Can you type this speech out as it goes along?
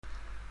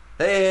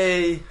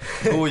Hej!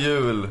 God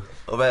jul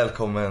och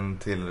välkommen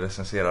till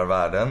Recenserar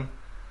världen.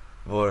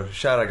 Vår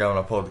kära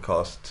gamla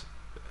podcast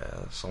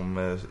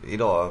som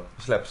idag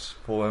släpps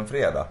på en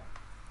fredag.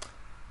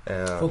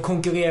 Och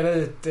konkurrera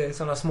ut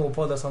sådana små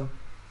poddar som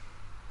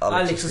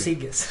Alex och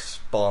Sigges.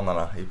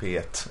 Spanarna i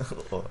P1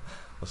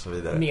 och så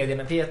vidare.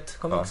 Medierna P1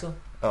 kommer också.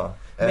 Ja.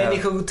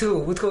 Människor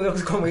tror jag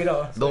också kommer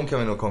idag. Så. De kan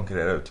vi nog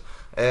konkurrera ut.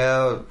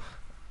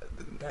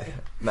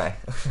 Nej.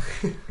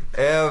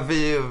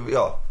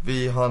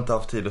 Vi har inte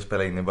haft tid att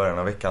spela in i början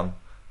av veckan,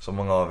 som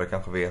många av er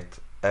kanske vet.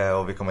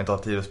 Och vi kommer inte ha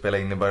tid att spela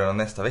in i början av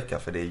nästa vecka,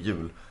 för det är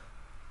jul.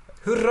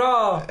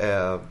 Hurra!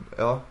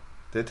 Ja,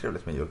 det är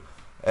trevligt med jul.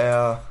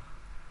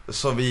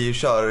 Så vi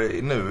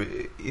kör nu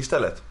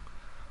istället.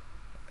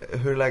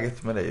 Hur är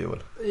läget med dig,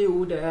 Joel?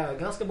 Jo, det är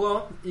ganska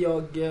bra.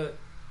 Jag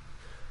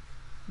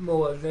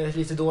mår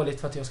lite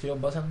dåligt för att jag ska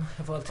jobba sen.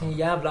 Jag får alltid en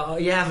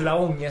jävla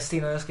ångest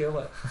innan jag ska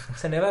jobba.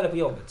 Sen när jag väl är på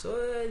jobbet så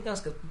är det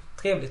ganska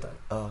trevligt där.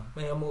 Ja.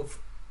 Men jag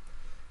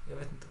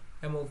vet inte.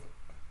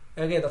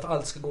 Jag är rädd att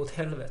allt ska gå åt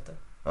helvete.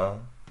 Ja,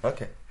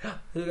 okej. Ja,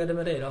 hur är det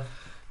med dig då?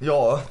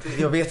 Ja,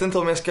 jag vet inte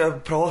om jag ska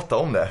prata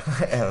om det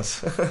ens.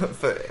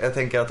 För jag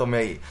tänker att om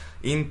jag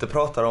inte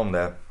pratar om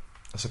det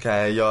så kan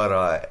jag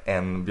göra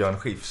en Björn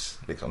Skifs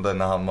liksom,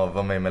 när han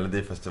var med i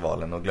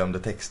Melodifestivalen och glömde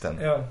texten.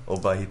 Ja.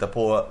 Och bara hitta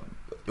på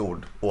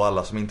ord, och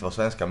alla som inte var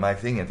svenska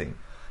märkte ingenting.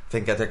 Jag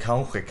tänker att jag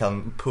kanske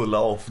kan pulla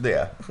off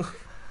det.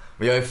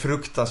 Men jag är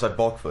fruktansvärt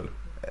bakfull.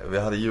 Vi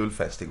hade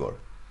julfest igår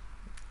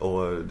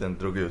och den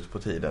drog ut på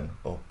tiden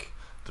och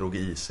drog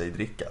i sig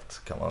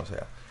drickat, kan man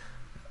säga.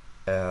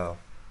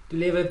 Du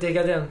lever ett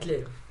dekadent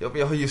liv.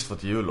 Jag har just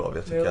fått jullov.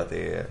 Jag tycker att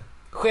det är...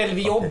 Själv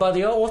jobbade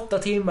jag 8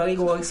 timmar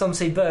igår som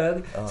sig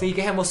bör. Ja. Så gick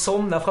jag hem och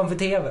somnade framför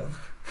tvn.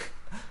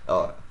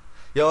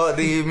 Ja,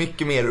 det är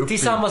mycket mer uppbyggligt.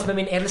 Tillsammans med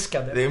min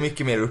älskade. Det är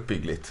mycket mer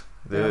uppbyggligt.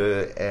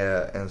 Det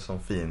är en sån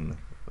fin,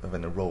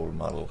 role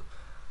model,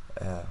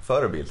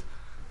 förebild.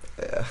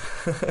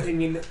 Det är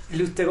min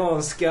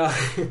lutheranska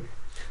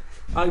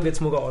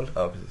arbetsmoral.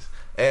 Ja, precis.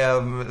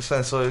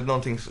 Sen så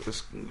någonting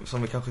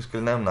som vi kanske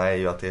skulle nämna är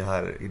ju att det är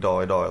här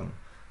idag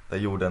där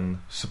jorden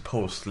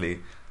supposedly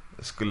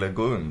skulle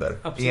gå under.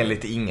 Absolut.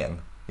 Enligt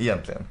ingen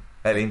egentligen.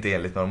 Eller inte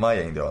enligt några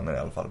Maya-indianer i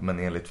alla fall, men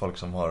enligt folk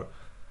som har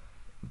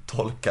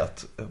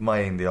tolkat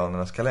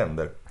Maya-indianernas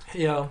kalender.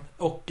 Ja,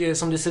 och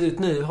som det ser ut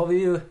nu har vi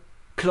ju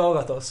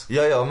klarat oss.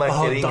 Ja, jag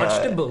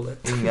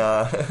märker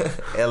inga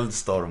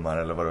eldstormar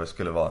eller vad det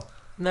skulle vara.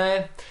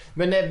 Nej,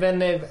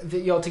 men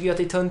jag tycker att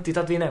det är töntigt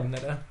att vi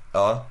nämner det.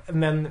 Ja.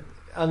 Men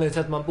anledningen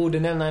till att man borde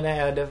nämna det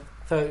är det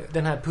för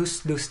den här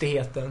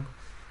pustlustigheten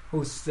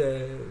hos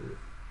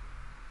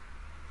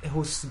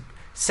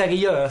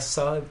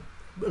seriösa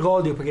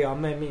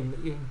radioprogram med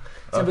till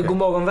exempel God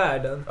morgon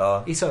världen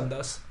i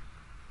söndags.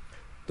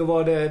 Då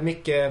var det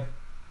mycket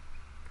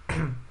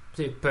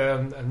typ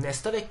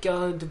nästa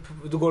vecka,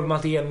 då går de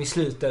alltid igenom i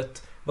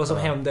slutet vad som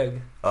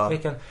händer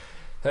veckan.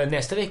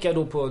 Nästa vecka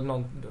då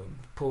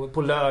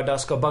på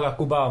lördag ska Barack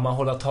Obama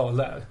hålla tal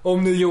där.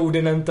 Om nu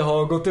jorden inte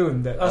har gått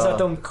under. Alltså att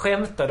de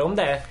skämtade om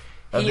det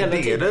hela tiden.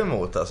 Det är du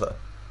emot alltså?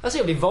 Alltså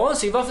jag blir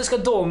vansinnig.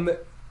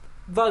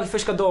 Varför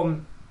ska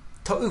de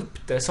ta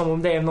upp det som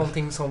om det är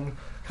någonting som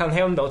kan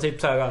hända och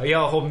typ så här,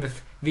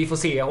 vi får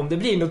se om det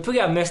blir något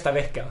program nästa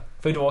vecka.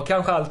 För då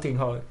kanske allting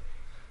har...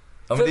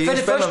 Ja, men det är en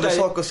spännande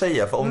sak att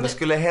säga. För om det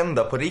skulle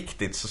hända på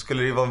riktigt så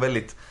skulle det vara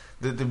väldigt...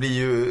 Det blir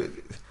ju...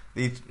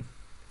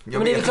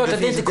 Men det är klart att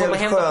det inte kommer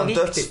hända på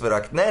riktigt.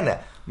 Nej,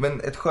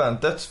 men ett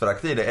skönt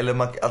dödsförakt i det.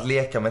 Eller att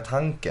leka med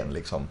tanken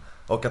liksom.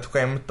 Och att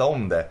skämta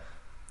om det.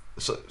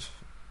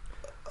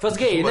 Fast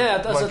grejen är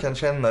att man kan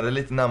känna det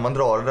lite när man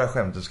drar det där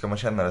skämtet, ska man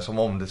känna det som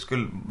om det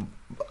skulle,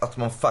 att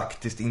man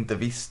faktiskt inte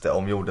visste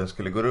om jorden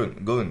skulle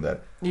gå under.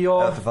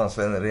 Ja. Att det fanns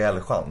en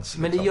rejäl chans.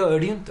 Men det gör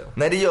det ju inte.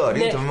 Nej, det gör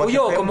det inte. Men och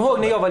jag kommer ihåg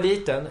när jag var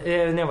liten,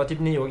 när jag var typ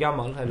 9 år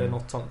gammal eller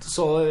något sånt,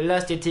 så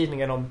läste jag i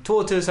tidningen om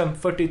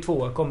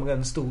 2042 kommer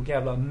en stor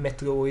jävla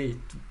meteorit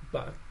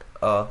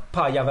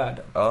paja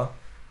världen. Ja.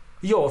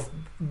 Jag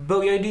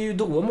började ju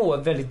då må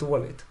väldigt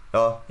dåligt.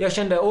 Ja. Jag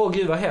kände,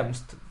 gud vad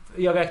hemskt.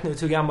 Jag räknade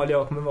ut hur gammal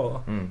jag kommer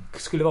vara.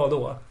 Skulle vara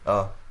då.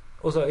 Ja.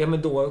 Och så,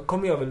 men då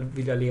kommer jag väl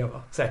vilja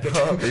leva. Säkert.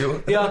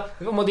 Ja,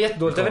 jag mådde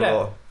jättedåligt över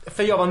det.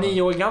 För jag var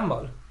 9 år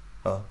gammal.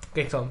 Ja.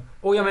 Liksom.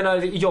 Och jag menar,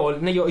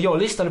 när jag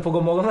lyssnade på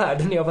God morgon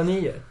världen när jag var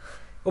 9.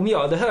 Om jag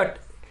hade hört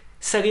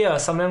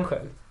seriösa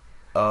människor,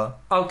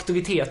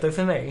 auktoriteter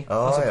för mig,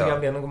 alltså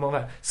programledaren God morgon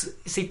världen,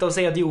 sitta och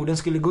säga att jorden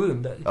skulle gå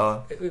under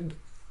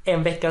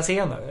en vecka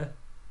senare,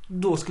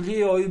 då skulle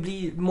jag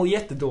ju må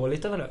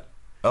jättedåligt över det.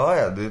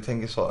 Ja, du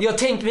tänker så. Jag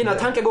tänker mina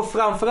tankar går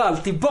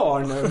framförallt till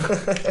barnen.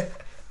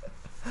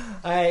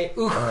 Nej,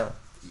 usch.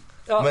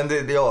 Ja. Men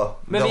det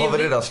har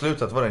väl redan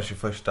slutat var den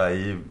 21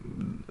 i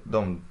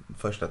de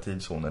första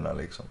tidszonerna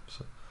liksom.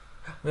 Så.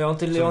 Jag har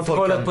inte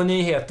kollat på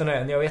nyheterna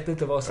än. Jag vet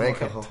inte vad som har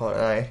skett.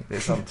 Nej, det är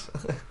sant.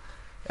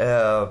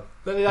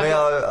 Men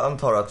jag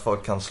antar att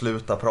folk kan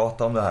sluta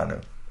prata om det här nu.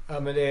 Ja,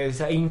 men det är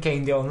så här,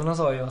 Inka-indianerna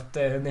sa ju att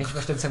den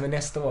 21 december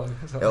nästa år.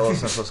 Så. Ja, och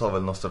sen så sa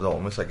väl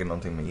Nostradamus säkert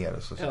någonting mer.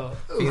 Så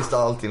finns det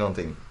alltid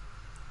någonting.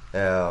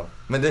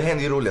 Men det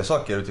händer ju roliga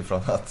saker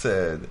utifrån att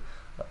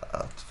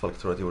folk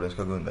tror att jorden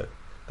ska gå under.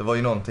 Det var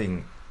ju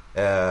någonting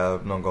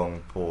någon gång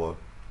på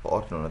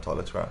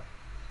 1800-talet tror jag.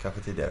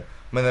 Kanske tidigare.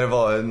 Men när det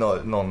var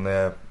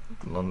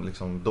någon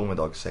liksom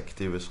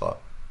domedagssekt i USA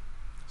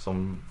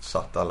som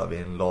satt alla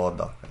vid en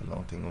lada eller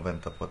någonting och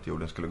väntade på att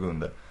jorden skulle gå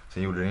under.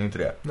 Sen gjorde den ju inte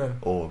det. Nej.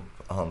 Och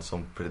han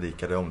som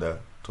predikade om det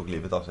tog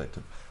livet av sig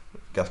typ.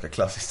 Ganska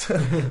klassiskt.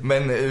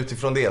 Men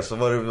utifrån det så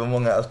var det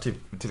många, typ,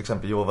 till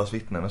exempel Jehovas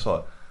vittnen och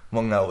så.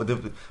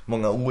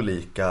 Många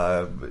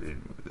olika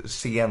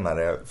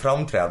senare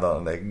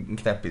framträdande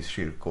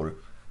knäppiskyrkor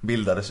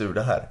bildades ur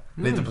det här.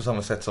 Lite på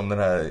samma sätt som den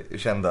här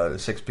kända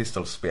Sex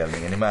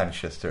Pistols-spelningen i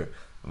Manchester.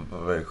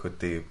 Var det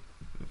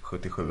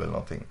 77 eller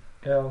någonting.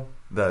 Ja.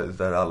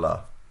 Där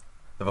alla...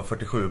 Det var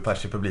 47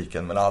 pers i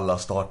publiken, men alla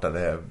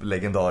startade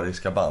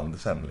legendariska band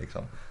sen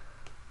liksom.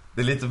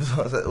 Det är lite på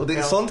samma sätt. Och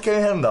sånt kan ju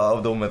hända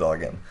av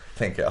domedagen,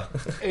 tänker jag.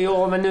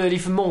 Ja, men nu är det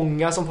för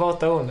många som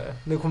pratar om det.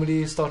 Nu kommer det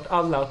ju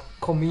alla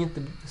kommer ju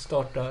inte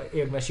starta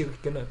egna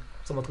kyrkor nu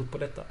som har trott på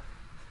detta.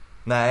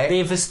 Nej. Det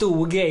är en för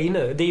stor grej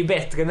nu. Det är ju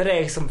bättre när det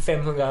är som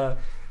 500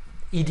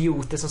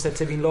 idioter som sätter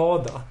sig vid en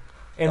lada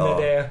än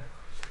när det är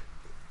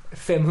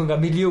 500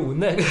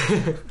 miljoner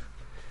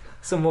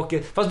som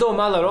åker. Fast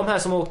alla de här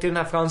som åker till den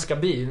här franska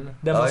byn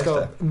där man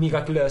ska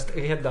mirakulöst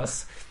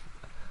räddas,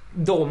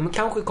 de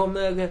kanske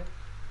kommer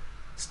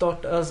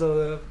starta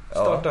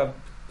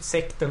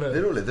sekter nu. Det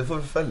är roligt, det får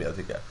vi följa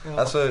tycker jag. Ja.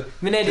 Alltså,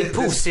 men är det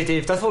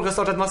positivt att folk har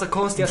startat en massa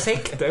konstiga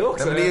sekter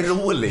också? Nej, men det är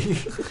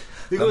roligt.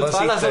 Det går ut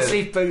för alla som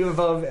slipper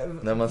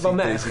när man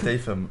sitter i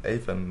sitt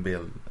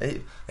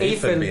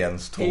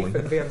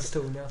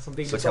Eiffenbenstorn som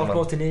byggdes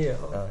 1889.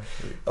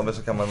 Ja, men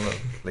så kan man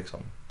liksom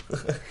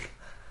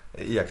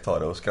iaktta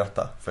det och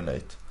skratta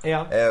förnöjt.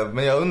 Ja.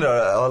 Men jag har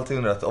alltid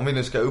undrat, om vi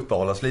nu ska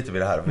uppehålla oss lite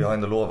vid det här. Vi har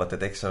ändå lovat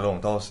ett extra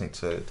långt avsnitt,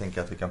 så jag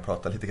tänker att vi kan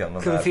prata lite grann om det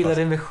här. Kan vi fylla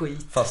det med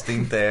skit? Fast det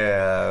inte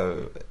är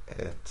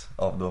ett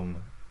av de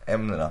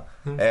ämnena.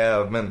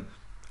 Men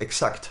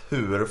exakt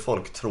hur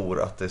folk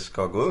tror att det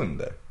ska gå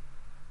under.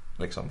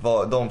 Liksom,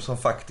 de som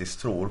faktiskt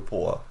tror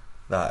på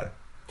det här.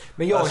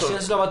 Men jag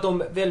känner av att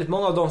väldigt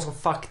många av de som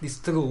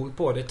faktiskt tror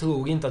på det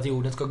tror inte att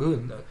jorden ska gå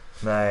under.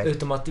 Nej.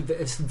 Utom att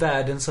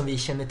världen som vi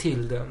känner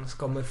till den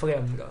ska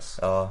förändras.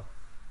 Ja,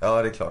 det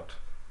är klart.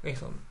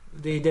 Liksom.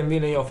 Det är den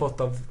bilden jag har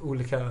fått av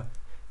olika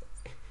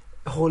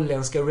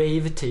holländska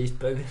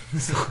rave-typer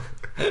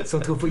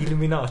som tror på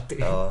Illuminati.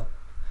 Ja.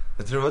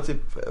 Jag tror det var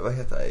typ, vad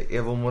heter det?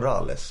 Evo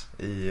Morales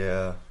i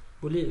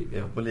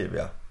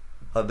Bolivia.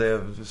 Hade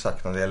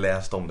sagt när jag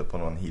läste om det på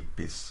någon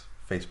hippies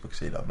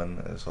Facebook-sida, men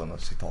så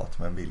något citat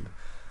med en bild.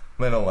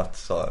 Men om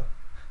att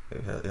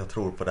jag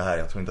tror på det här,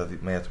 jag tror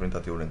inte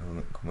att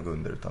jorden kommer gå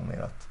under, utan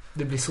mer att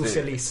det blir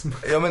socialism.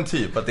 Ja, men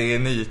typ att det är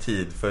en ny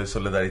tid för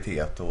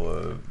solidaritet och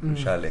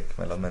kärlek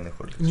mellan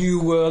människor. Liksom. New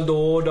World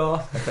Order.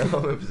 Ja,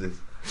 men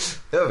precis.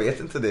 Jag vet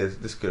inte,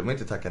 det skulle man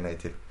inte tacka nej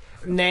till.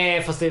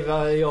 Nej, fast det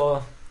var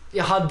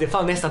jag hade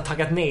fan nästan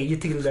tackat nej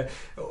till det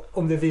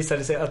om det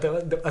visade sig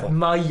att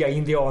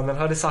Maya-indianen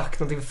hade sagt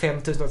någonting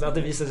 5000 år, att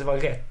det visade sig vara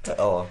rätt.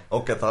 Ja,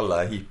 och att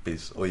alla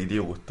hippies och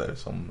idioter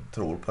som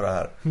tror på det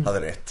här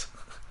hade rätt.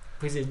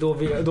 Precis,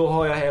 då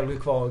har jag hellre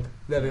kvar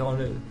det vi har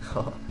nu.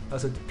 Ja.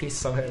 Alltså ett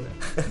pissamhälle.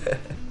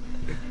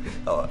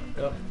 Ja,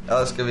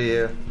 ska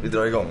vi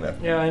dra igång det?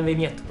 Ja, en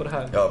vignett på det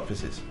här. Ja,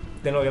 precis.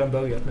 Den har redan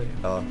börjat nu.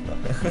 Ja.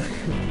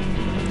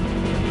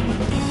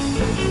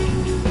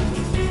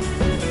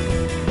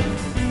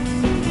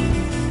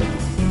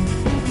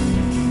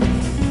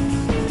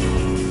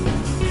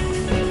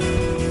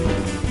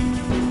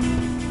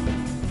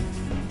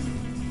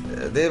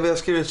 Det vi har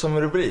skrivit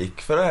som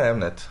rubrik för det här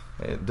ämnet,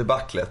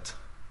 debaclet.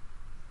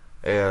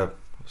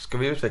 Ska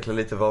vi utveckla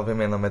lite vad vi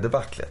menar med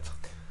debaclet?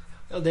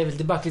 Ja, det är väl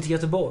debaclet i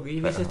Göteborg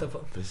vi sitter på.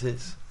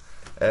 Precis.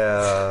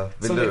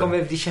 Som det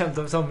kommer bli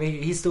känt som i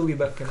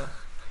historieböckerna.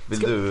 Vill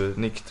du,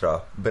 nyktra,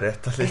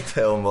 berätta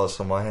lite om vad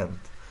som har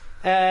hänt?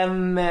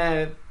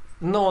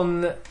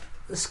 Någon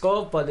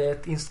skapade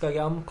ett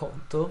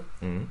Instagramkonto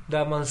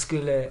där man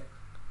skulle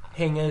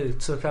hänga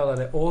ut så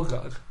kallade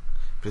orrar.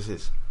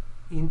 Precis.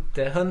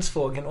 Inte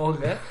hönsfågeln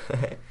orre.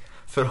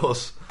 För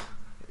oss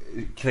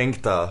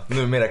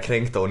numera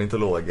kränkta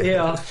ornitologer.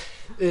 Ja,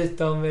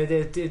 utan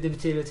det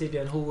betyder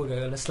tydligen horor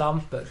eller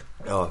slamper.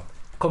 Ja.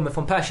 Kommer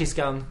från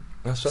persiskan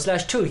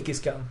 /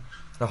 turkiskan.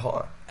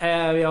 Jaha.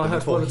 Jag har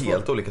hört två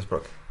helt olika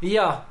språk.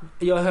 Ja,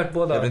 jag har hört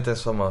båda. Det är inte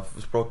ens samma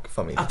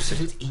språkfamilj.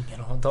 Absolut ingen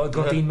har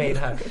dragit in mig i det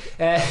här.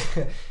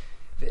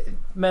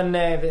 Men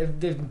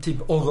det är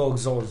typ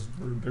orrogzol.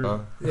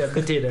 Det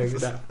betyder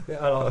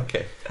det.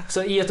 Okay.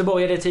 Så i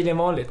Göteborg är det tydligen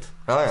vanligt.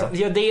 Ja. Så,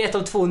 det är ett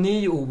av 2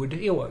 nyord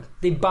i år.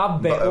 Det är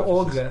babbe och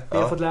orre. Vi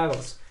har fått lära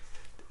oss.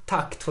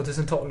 Tack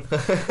 2012.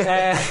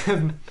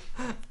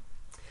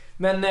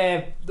 Men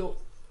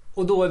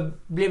då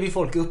blev ju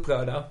folk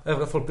upprörda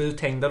över att folk blev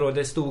uthängda då.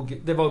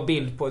 Det var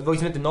bild på, det var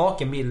liksom inte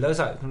nakenbilder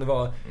så här,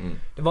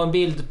 det var en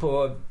bild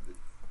på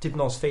typ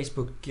någons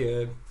Facebook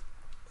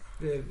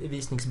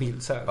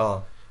visningsbild så här.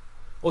 Ja.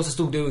 Och så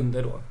stod det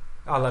under då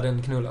alla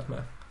den knullat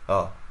med.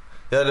 Ja.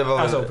 Ja, det var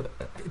alltså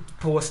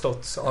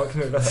påstått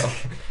nu.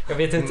 Jag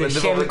vet inte,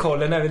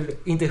 källkollen är väl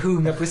inte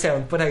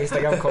 100% på det här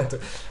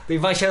Instagram-kontot. Det är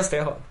bara en känsla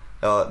jag har.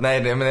 Ja,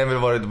 nej, men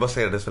det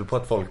baserades väl på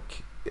att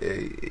folk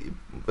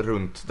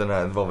runt den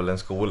här, det var väl en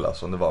skola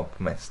som det var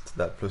på mest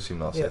där, plus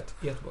gymnasiet.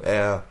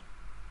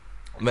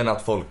 Men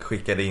att folk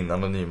skickade in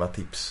anonyma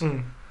tips.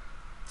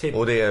 Typ.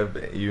 Och det är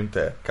ju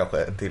inte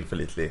kanske en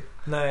tillförlitlig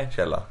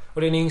källa.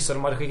 Och den yngsta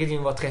de hade skickat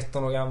in var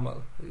 13 år gammal.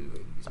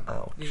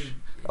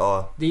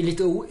 Det är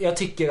lite jag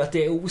tycker att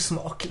det är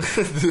osmakligt.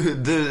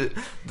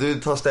 Du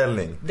tar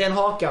ställning. Den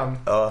hakan,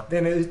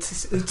 den är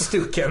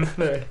utstucken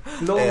nu.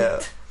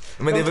 Långt.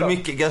 Men det är väl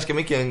ganska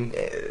mycket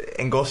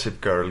en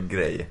Gossip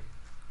Girl-grej.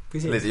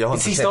 Precis. Det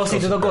sista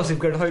avsnittet av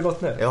Gossip Girl har ju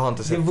gått nu. Jag har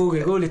inte sett. Det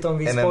vore roligt om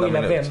vi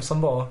spoilar vem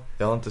som var.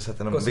 Jag har inte sett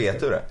den. Vet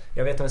du det?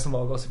 Jag vet vem som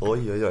var Gossip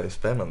Girl. Oj,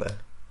 spännande.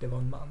 Det var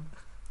en man.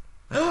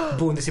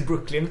 Bondes i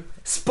Brooklyn.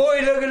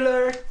 Spoiler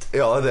alert!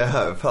 Ja, det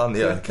här, fan,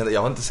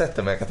 jag har inte sett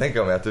det, men jag kan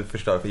tänka mig att du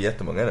förstör för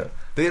jättemånga nu.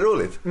 Det är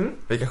roligt.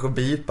 Vi kanske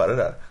bipar det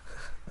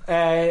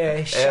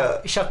där.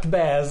 Chuck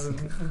Bass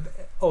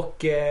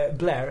och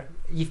Blair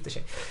gifter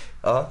sig.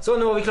 Så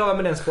nu var vi klara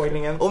med den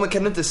spoilingen. Men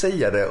kan du inte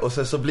säga det och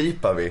sen så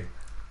blipar vi?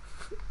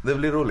 Det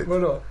blir roligt.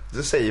 Vadå?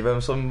 Du säger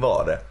vem som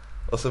var det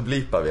och så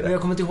blipar vi det. Men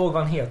jag kommer inte ihåg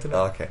vad han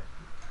heter. Okej.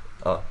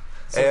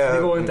 Så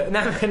det går inte.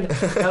 Nej, men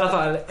i alla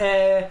fall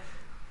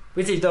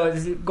precis,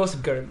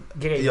 Gossip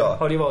Girl-grejen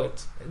har det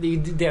varit. Det är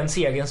den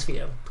seriens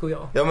fel, tror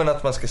jag. Ja, men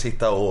att man ska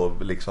sitta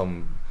och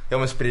liksom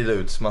sprida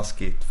ut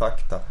smaskigt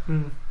fakta.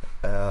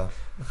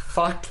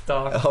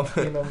 Fakta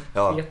inom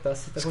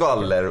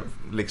skvaller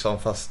liksom,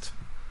 fast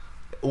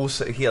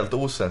helt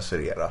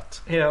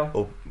osensurerat.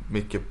 Och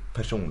mycket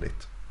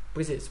personligt.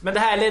 Precis. Men det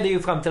här ledde ju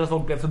fram till att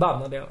folk blev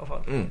förbannade i alla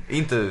fall.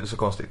 Inte så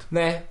konstigt.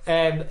 Nej,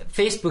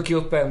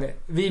 Facebookgruppen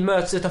Vi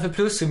möts utanför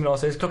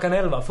Plusgymnasiet klockan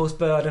 11 för att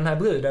spöa den här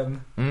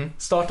bruden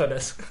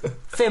startades.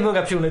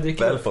 500 personer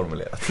dyker upp.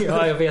 Välformulerat.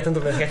 Ja, jag vet inte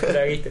om den hette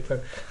det riktigt, men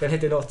den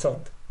hette något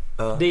sånt.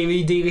 Det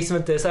är liksom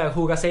inte så här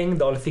Horace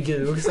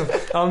Engdahl-figur som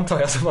antar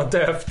jag som har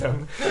döpt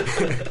den.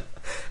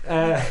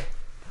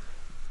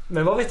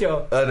 Men vad vet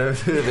jag? Det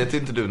vet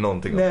inte du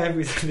någonting om.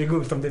 Nej, det är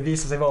gott om det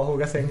visar sig vara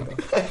Horace Engdahl.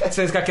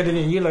 Svenska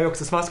Akademin gillar ju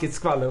också smaskigt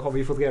skvaller, har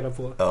vi fått reda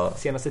på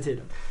senaste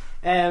tiden.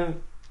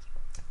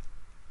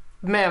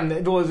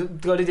 Men då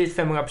drar det dit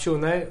 500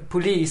 personer.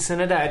 Polisen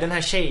är där. Den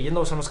här tjejen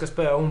då som de ska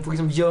spöa, hon får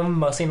liksom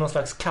gömma sig i någon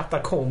slags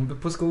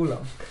katakomb på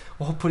skolan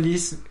och ha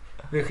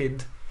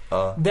polisbeskydd.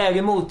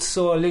 Däremot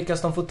så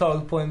lyckas de få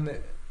tag på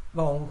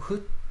var hon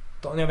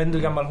 17? Jag vet inte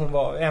hur gammal hon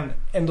var.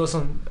 Ändå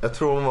som... Jag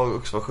tror hon var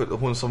också 17.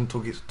 Hon som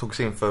togs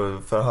in för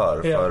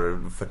förhör för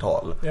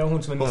förtal. Ja,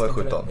 hon var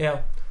 17. Ja.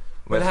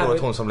 Men jag tror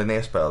att hon som blev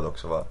nedspärrad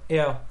också var.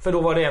 Ja, för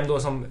då var det ändå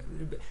som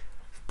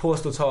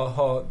påstås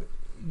ha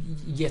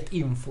gett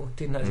info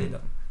till den här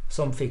sidan.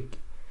 Som fick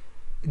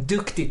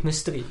duktigt med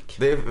stryk.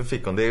 Det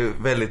fick hon. Det är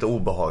väldigt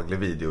obehaglig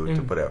video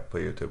ute på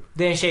YouTube.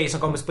 Det är en tjej som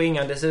kommer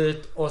springandes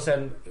ut och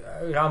sen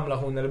ramlar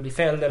hon eller blir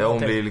fälld. Eller hon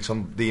blir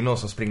liksom, det är någon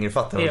som springer i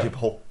fatt henne och typ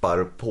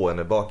hoppar på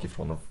henne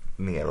bakifrån och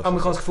ner. Och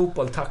amerikansk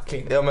fotboll,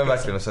 tackling. Ja, men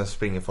verkligen. Och sen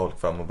springer folk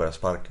fram och börjar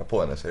sparka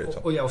på henne, ser det ut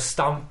som. Och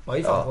stampar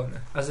ifrån på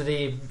henne. Alltså det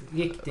är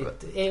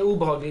riktigt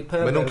obehagligt.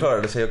 Men de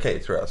klarade sig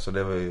okej, tror jag. Så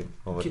det var ju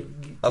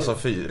alltså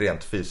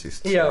rent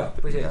fysiskt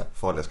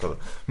farliga skador.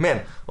 Men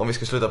om vi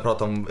ska sluta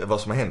prata om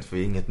vad som har hänt, för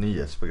vi är inget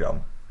nyhetsprogram.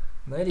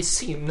 Nej, det är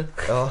synd.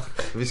 Ja,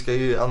 vi ska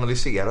ju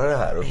analysera det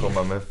här och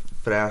komma med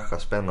fräscha,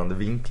 spännande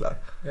vinklar.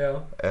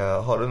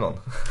 Har du någon?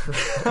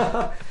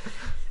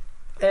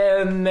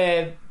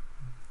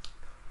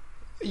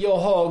 Jag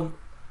har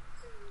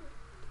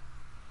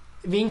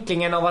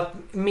vinklingen av att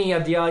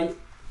media,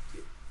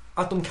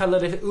 att de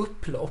kallade det för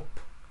upplopp.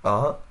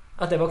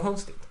 Att det var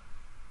konstigt.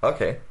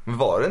 Okej, men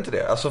var det inte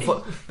det? Alltså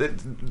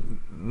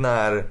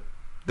när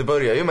det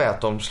började ju med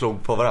att de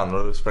slog på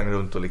varandra och sprang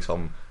runt och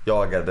liksom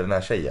jagade den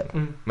här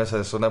tjejen. Men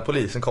sen så när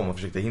polisen kom och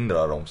försökte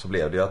hindra dem, så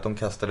blev det ju att de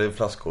kastade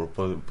flaskor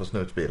på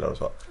snutbilar och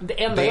så.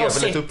 Det enda jag har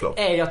sett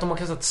är att de har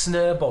kastat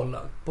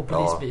snöbollar på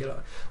polisbilar.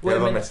 Och det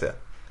var mest det.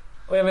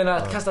 Och jag menar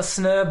att kasta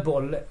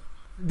snöboll,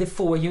 det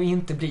får ju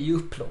inte bli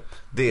upplopp.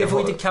 Det får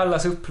inte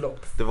kallas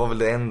upplopp. Det var väl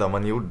det enda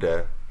man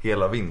gjorde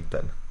hela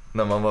vintern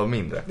när man var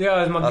mindre.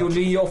 Ja, man gjorde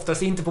ju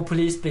oftast inte på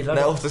polisbilar.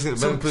 Nej, oftast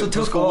inte, men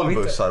på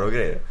skolbussar och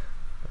grejer.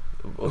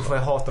 Jag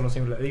hatar någon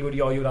som gjorde det.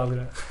 Jag gjorde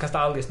aldrig det.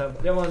 Kastade aldrig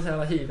snöboll. Jag var en sån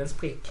här hyvens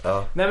prick.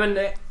 Nej, men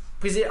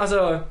precis,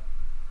 alltså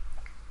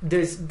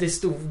det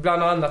stod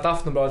bland annat,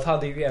 Aftonbladet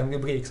hade ju en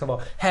rubrik som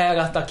var "Här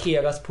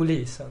attackeras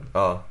polisen".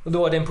 Och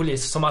då är det en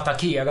polis som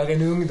attackerar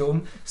en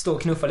ungdom, står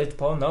och knuffar lite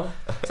på honom.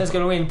 Sen ska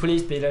de in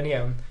polisbilen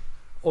igen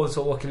och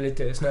så åker det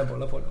lite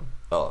snöbollar på dem.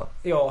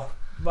 Ja,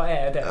 vad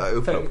är det?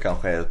 Upplopp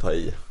kanske är att ta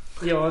i.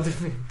 Ja,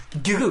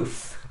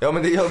 gruff. Ja,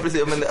 men det gör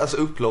precis, men alltså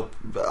upplopp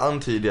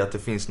antyder att det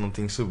finns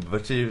någonting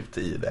subversivt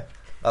i det.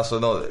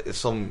 Alltså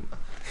som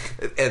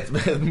ett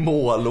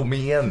mål och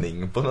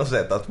mening på något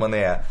sätt, att man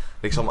är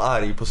liksom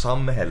arg på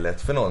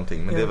samhället för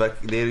någonting, men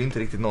det är ju inte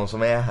riktigt någon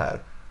som är här.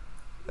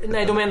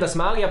 Nej, de enda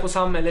som är arga på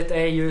samhället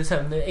är ju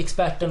sen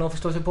experterna och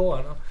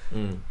förståsigpåarna.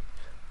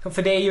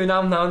 För det är ju en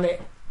annan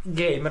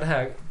grej med det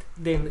här.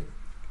 Den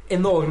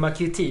enorma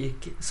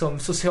kritik som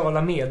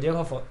sociala medier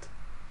har fått.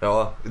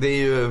 Ja, det är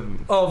ju...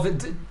 Av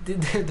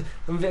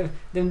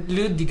den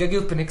luddiga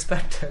gruppen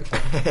experter.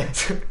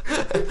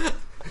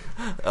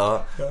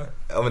 Ja,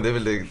 men det är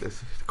väl det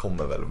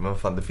kommer väl. Men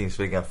fan, det finns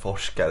väl inga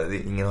forskare.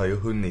 Ingen har ju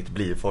hunnit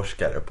bli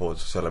forskare på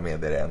sociala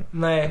medier än.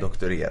 Nej.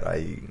 Doktorera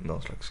i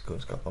någon slags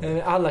kunskap om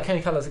det. Alla kan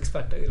ju kallas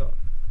experter idag.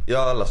 Ja,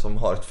 alla som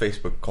har ett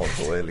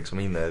Facebook-konto är liksom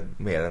inne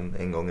mer än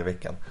en gång i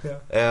veckan.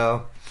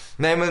 Ja.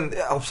 Nej, men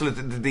absolut,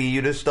 det är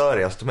ju det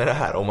störigaste med det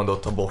här. Om man då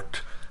tar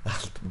bort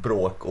allt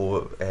bråk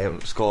och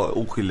ska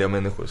oskyldiga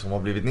människor som har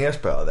blivit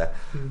nerspöade.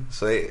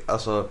 Så är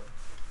alltså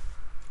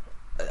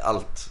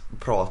allt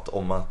prat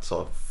om att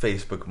så,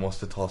 Facebook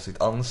måste ta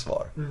sitt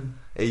ansvar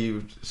är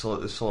ju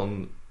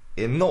sån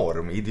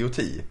enorm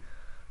idioti.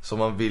 Så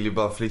man vill ju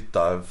bara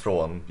flytta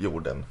från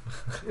jorden.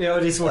 Ja,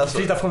 det är svårt att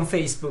flytta från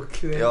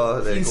Facebook.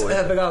 Det finns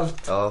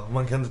överallt. Ja,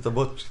 man kan inte ta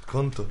bort sitt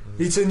konto.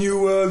 It's a new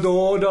world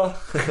order.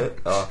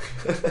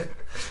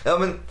 Ja,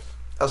 men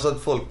alltså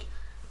att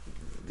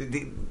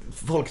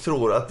folk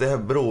tror att det här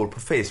beror på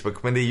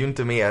Facebook, men det är ju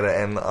inte mer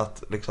än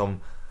att liksom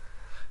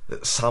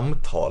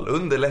samtal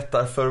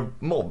underlättar för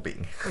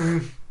mobbing.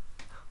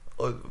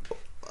 Och,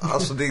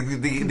 alltså det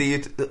är ju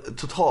ett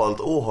totalt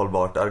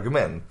ohållbart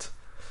argument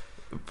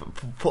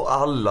på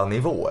alla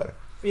nivåer.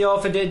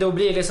 Ja, för då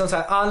blir det som så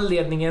här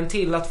anledningen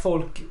till att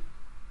folk...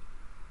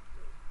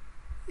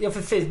 Ja,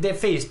 för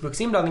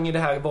Facebooks inblandning i det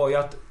här var ju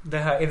att det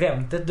här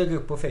eventet dök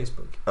upp på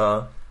Facebook.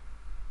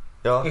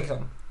 Ja.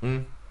 Liksom.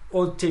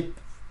 Och typ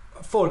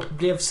folk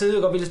blev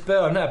sura och ville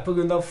spöa den här på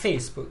grund av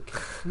Facebook.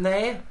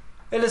 Nej.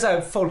 Eller så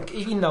här, folk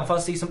innan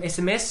fanns det liksom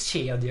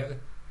sms-kedjor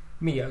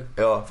mer.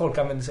 Ja. Folk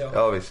använder sig av.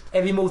 Ja, visst.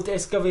 Är vi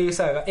emot, ska vi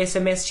så här,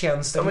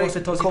 sms-tjänster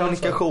måste ta sitt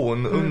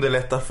kommunikation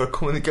underlättar för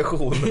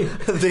kommunikation.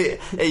 Det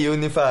är ju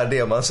ungefär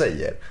det man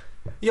säger.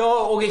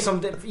 Ja, och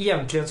liksom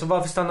egentligen så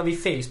varför stannar vi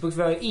Facebook?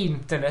 Vi har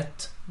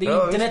internet. Det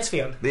är internets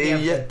fel. Det är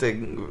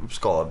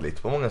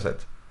jätteskadligt på många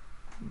sätt.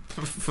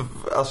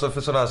 Alltså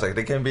för sådana här saker.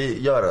 Det kan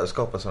ju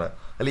skapa sådana här,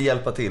 eller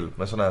hjälpa till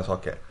med sådana här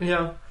saker.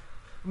 Ja.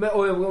 Men,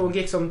 och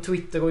liksom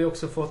Twitter har ju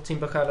också fått sin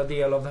beskärda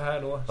del av det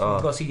här då,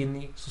 som dras in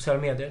i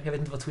sociala medier. Jag vet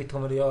inte vad Twitter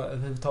kommer att göra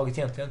överhuvudtaget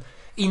egentligen.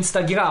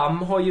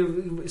 Instagram har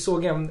ju,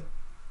 såg en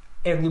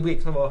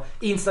rubrik som var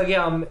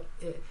Instagram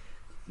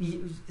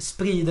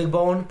sprider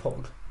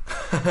barnporr.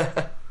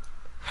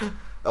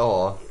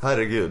 Ja,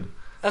 herregud.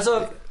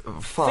 Alltså,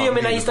 för jag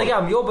menar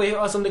Instagram jobbar ju,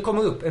 alltså om det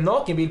kommer upp en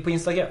nakenbild på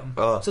Instagram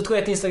så tror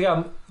jag att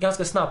Instagram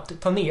ganska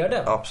snabbt tar ner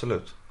den.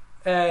 Absolut.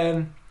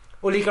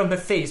 Och likadant med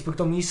Facebook,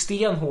 de är ju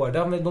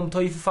stenhårda, men de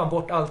tar ju för fan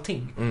bort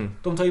allting.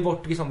 De tar ju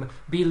bort liksom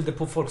bilder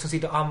på folk som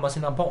sitter och ammar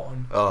sina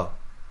barn. Ja.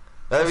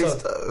 Alltså,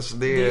 visst, alltså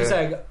det är så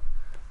här,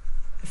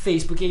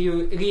 Facebook är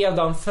ju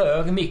redan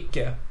för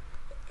mycket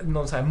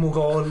någon så här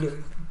moraltants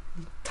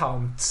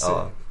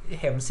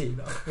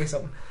hemsida liksom.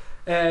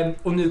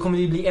 Och nu kommer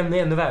det bli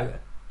ännu värre.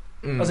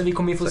 Alltså vi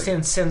kommer ju få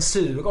en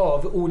censur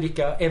av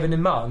olika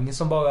evenemang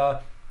som bara...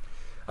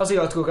 Alltså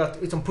jag tror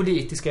att liksom,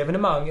 politiska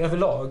evenemang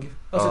överlag,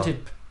 alltså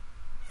typ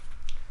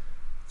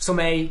som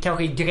är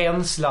kanske i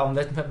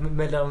gränslandet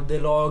mellan det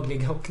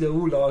lagliga och det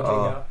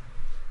olagliga.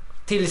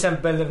 Till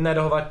exempel när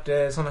det har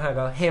varit såna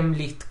här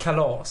hemligt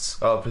kalas.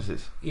 Ja,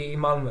 precis. I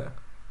Malmö.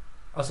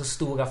 Alltså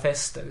stora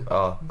fester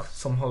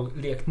som har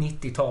lekt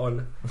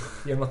 90-tal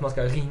genom att man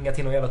ska ringa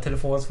till någon jävla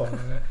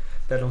telefonsvarare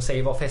där de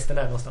säger var festen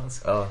är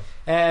någonstans.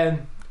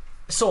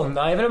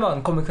 Sådana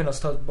evenemang kommer kunna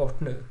tas bort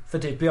nu. För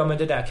typ, men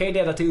det där kan ju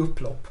leda till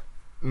upplopp.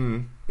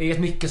 Det är rätt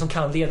mycket som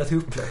kan leda till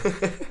upplopp.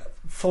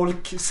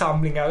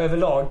 Folksamlingar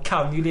överlag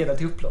kan ju leda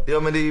till upplopp. Ja,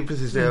 men det är ju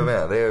precis det jag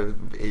menar. Det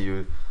är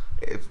ju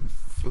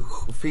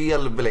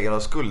felbeläggande av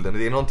skulden.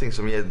 Det är någonting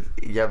som är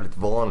jävligt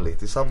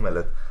vanligt i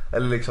samhället.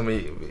 Eller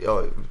liksom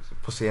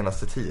på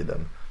senaste tiden.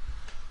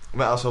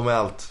 Men alltså med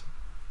allt.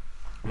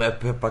 Med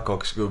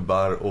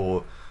pepparkaksgubbar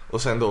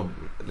och sen då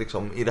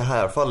liksom i det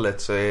här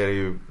fallet så är det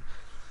ju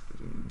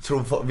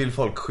vill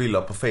folk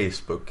skylla på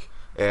Facebook.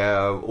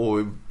 Och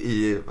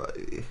i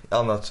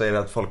annat så är det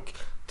att folk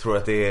tror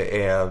att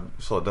det är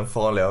så den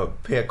farliga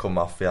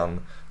PK-maffian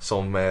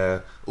som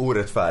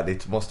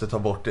orättfärdigt måste ta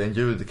bort en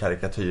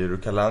ljudkarikatyr ur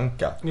Kalle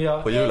Anka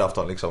på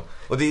julafton liksom.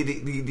 Och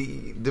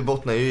det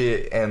bottnar ju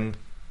i en,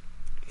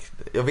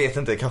 jag vet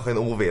inte, kanske en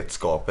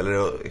ovetskap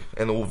eller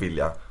en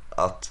ovilja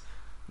att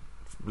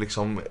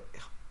liksom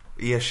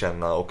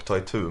erkänna och ta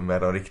itu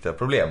med de riktiga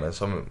problemen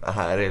som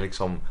här är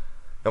liksom.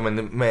 Ja, men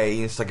med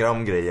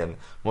Instagram-grejen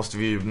måste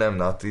vi ju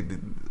nämna att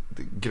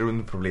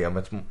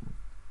grundproblemet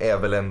är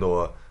väl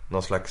ändå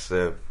någon slags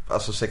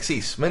alltså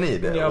sexismen i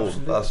det. Och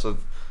alltså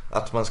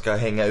att man ska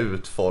hänga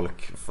ut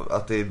folk,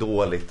 att det är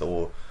dåligt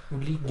och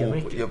ligga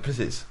mycket. Ja,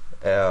 precis.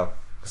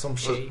 Som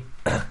tjej.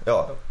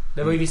 Ja.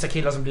 Det var ju vissa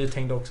killar som blev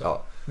uthängda också.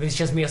 Ja. Men det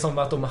känns mer som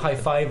att de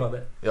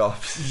high-fivade. Ja.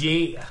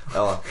 Yeah.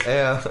 Ja.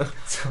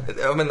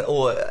 Ja, men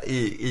och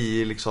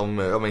i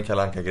liksom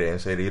Kalle Anka-grejen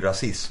så är det ju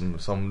rasism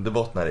som det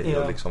bottnar i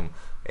och liksom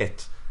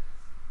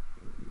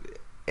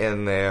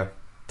en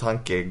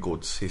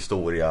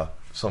tankegodshistoria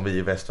som vi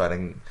i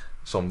västvärlden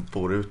som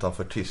bor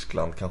utanför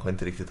Tyskland kanske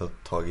inte riktigt har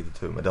tagit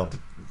itu med. Det har inte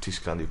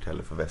Tyskland gjort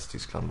heller, för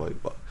Västtyskland var ju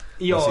bara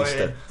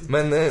nazister.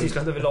 Men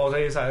Tyskland överlag är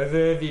ju så här,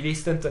 vi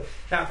visste inte.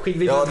 Ja,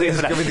 det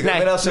ska vi inte.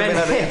 Men alltså det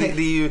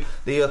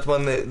är ju att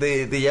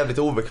det är jävligt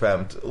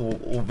obekvämt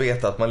att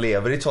veta att man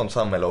lever i ett sånt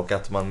samhälle, och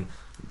att man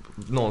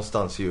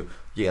någonstans ju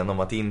genom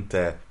att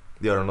inte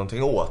göra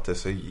någonting åt det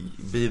så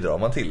bidrar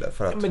man till det,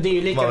 för att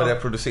man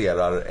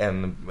reproducerar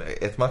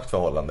ett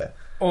maktförhållande.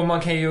 Och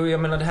man kan ju, jag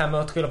menar det här med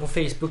att skylla på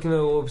Facebook nu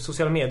och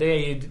sociala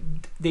medier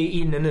det är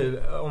inne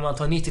nu. Om man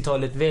tar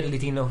 90-talet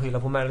väldigt inne och skylla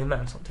på Marilyn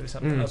Manson till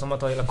exempel. Alltså om man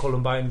tar hela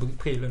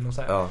Columbine-prylen och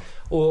så här. Ja.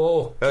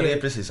 Och det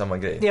är precis samma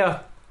grej. Ja.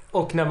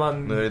 Och när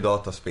man... Nu är det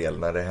dataspel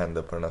när det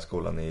händer på den här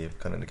skolan i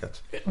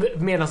Connecticut.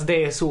 Medan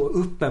det är så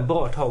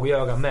uppenbart har att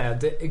göra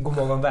med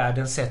Godmorgon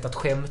världens sätt att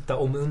skämta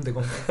om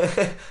undergången.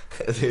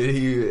 Det är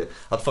ju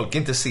att folk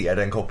inte ser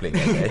den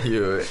kopplingen är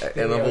ju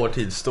en av vår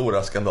tids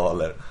stora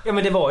skandaler. Ja,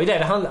 men det var ju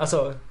det handlade,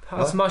 alltså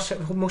hans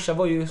morsa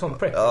var ju sån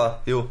prep. Ja,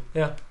 jo.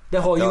 Ja. Det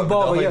har ju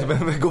bara det har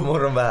inte med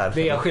Godmorgon värld.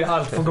 Det är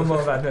allt för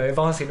Godmorgon värld nu, det är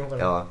vansinnigt.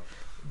 Ja.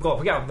 Bra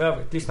program för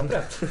övrigt, lyssna på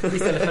det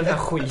istället för den här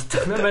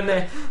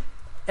skiten.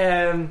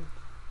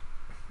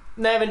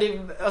 Nej, men det,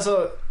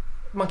 alltså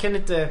man kan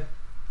inte,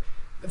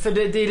 för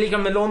det är lika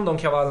med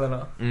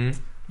Londonkravallerna.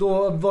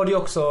 Då var det ju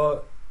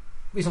också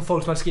liksom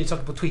folk som hade skrivit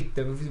saker på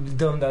Twitter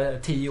dömda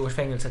 10 års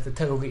fängelse för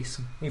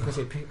terrorism i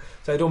princip.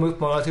 Så de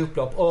uppmanade till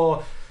upplopp,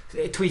 och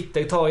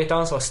Twitter tar ett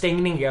ansvar,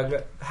 stäng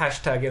ner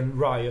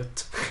hashtaggen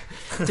riot.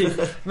 Typ.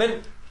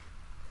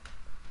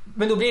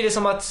 Men då blir det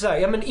som att så här,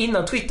 ja, men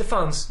innan Twitter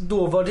fanns,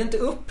 då var det inte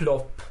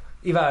upplopp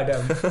i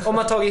världen. Om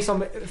man tar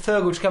liksom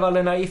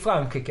förortskravallerna i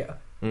Frankrike.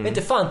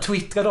 Inte fan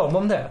twittrade de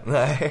om det.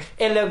 Nej.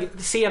 Eller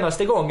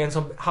senaste gången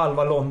som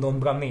halva London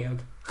brann ner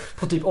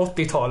på typ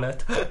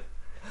 80-talet.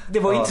 Det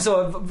var inte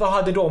så, vad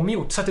hade de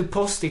gjort? Satt upp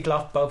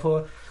post-it-lappar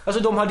på...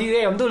 Alltså de hade ju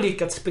ändå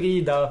lyckats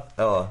sprida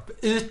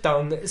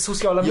utan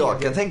sociala medier.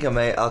 Jag kan tänka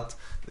mig att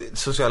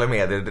sociala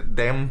medier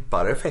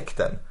dämpar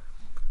effekten.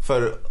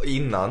 För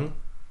innan,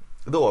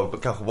 då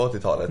kanske på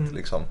 80-talet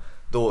liksom,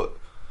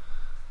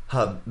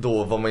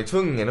 då var man ju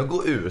tvungen att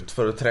gå ut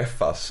för att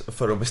träffas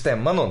för att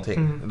bestämma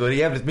någonting. Då är det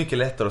jävligt mycket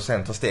lättare att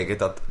sen ta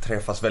steget att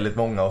träffas väldigt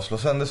många och slå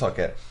sönder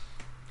saker.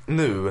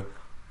 Nu,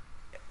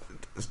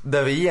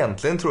 där vi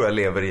egentligen tror jag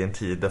lever i en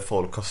tid där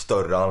folk har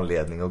större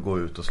anledning att gå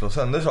ut och slå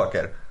sönder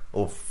saker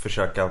och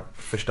försöka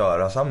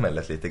förstöra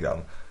samhället lite grann.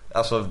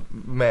 Alltså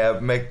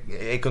med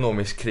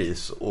ekonomisk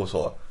kris och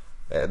så.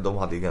 De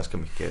hade ju ganska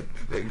mycket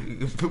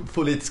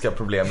politiska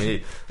problem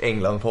i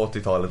England på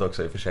 80-talet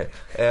också i och för sig.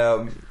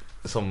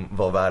 Som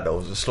var värda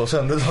att slå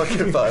sönder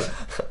saker för.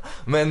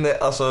 Men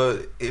alltså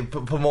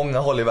på många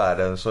håll i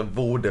världen så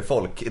borde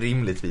folk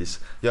rimligtvis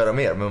göra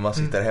mer. Men man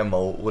sitter hemma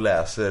och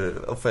läser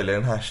och följer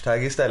en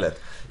hashtag istället.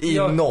 I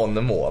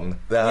någon mån.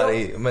 Det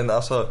här men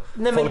alltså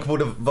folk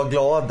borde vara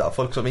glada.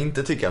 Folk som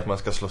inte tycker att man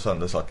ska slå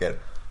sönder saker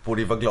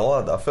borde ju vara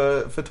glada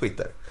för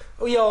Twitter.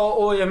 Och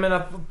jag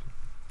menar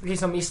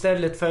liksom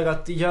istället för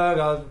att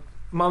göra,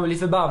 man blir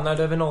förbannad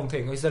över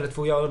någonting och istället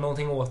för att göra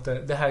någonting åt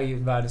det. Det här är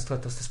ju världens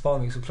tröttaste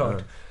spaning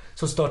såklart.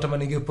 Så startar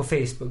man en grupp på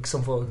Facebook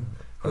som får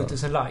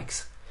 7000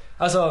 likes.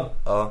 Alltså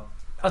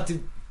att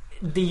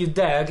det är ju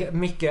där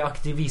mycket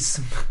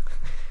aktivism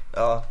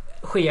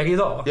sker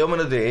idag. Ja,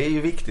 men det är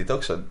ju viktigt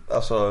också.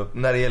 Alltså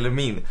när det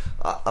gäller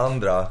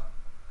andra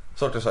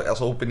sorters saker,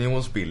 alltså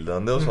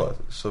opinionsbildande och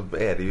så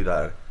är det ju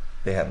där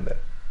det händer.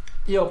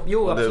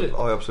 Jo, absolut. Det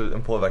har ju absolut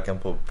en påverkan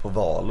på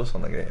val och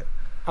sådana grejer.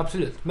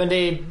 Absolut. Men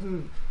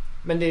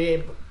det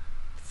är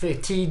för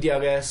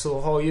tidigare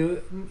så har ju,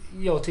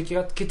 jag tycker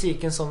att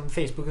kritiken som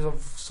Facebook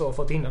så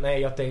fått innan är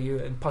ju att det är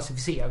ju en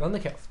pacificerande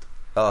kraft.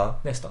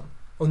 Nästan.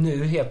 Och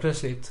nu helt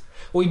plötsligt,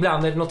 och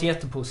ibland är det något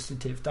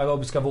jättepositivt,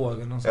 arabiska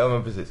våren och så. Ja,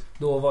 men precis.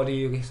 Då var det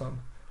ju liksom,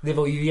 det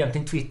var ju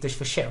egentligen Twitters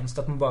förtjänst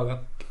att man bara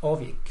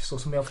avgick, så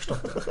som jag har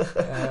förstått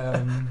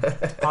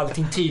det.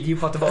 Allting tyder ju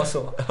på att det var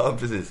så. Ja,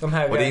 precis. Och det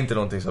är inte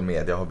någonting som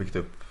media har byggt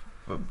upp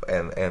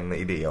en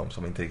idé om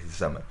som inte riktigt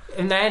stämmer.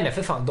 Nej,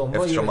 för fan.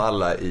 Eftersom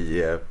alla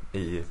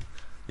i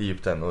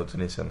Egypten och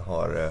Tunisien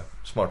har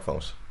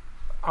smartphones.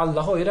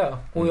 Alla har ju det.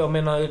 Och jag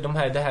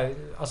menar det här,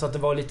 alltså att det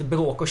var lite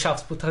bråk och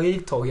tjafs på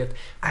Tahrirtorget.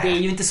 Det är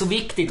ju inte så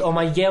viktigt om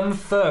man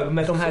jämför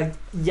med de här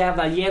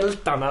jävla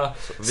hjältarna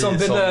som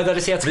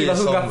benödade sig att skriva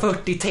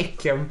 140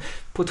 tecken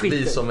på Twitter.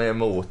 Vi som är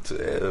emot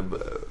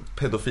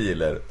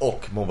pedofiler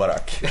och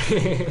Mubarak.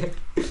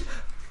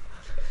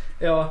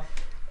 Ja.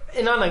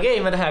 En annan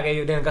grej med det här är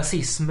ju den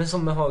rasism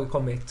som har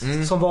kommit.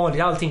 Som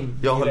vanligt allting.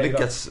 Jag har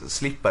lyckats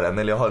slippa den,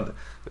 eller jag har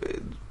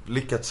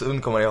lyckats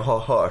undkomma. Jag har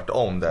hört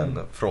om den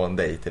från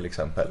dig till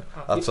exempel.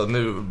 Alltså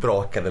nu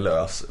brakade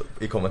lös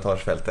i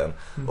kommentarsfälten.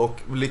 Och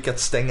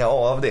lyckats stänga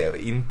av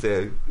det.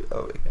 Inte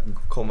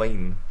komma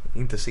in,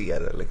 inte se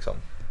det liksom.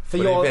 För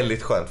det är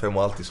väldigt skönt, för jag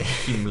mår alltid så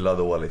himla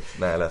dåligt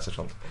när jag läser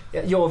sånt.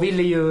 Jag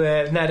ville ju,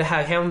 när det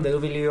här hände, då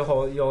ville jag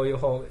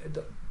ha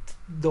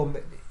de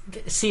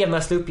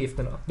senaste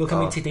uppgifterna. Då kan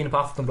man inte sitta inne på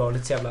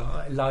Aftonbladets jävla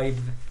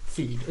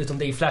live-feed, utom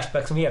det är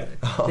Flashback som gäller.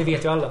 Det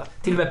vet ju alla.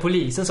 Till och med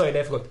polisen sa ju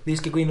det förut. Vi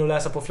ska gå in och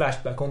läsa på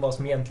Flashback om vad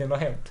som egentligen har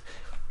hänt.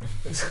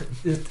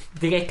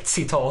 direkt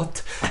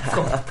citat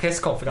från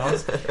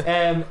presskonferens.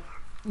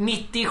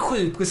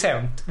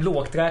 97%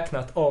 lågt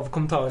räknat av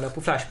kommentarerna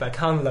på Flashback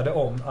handlade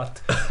om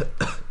att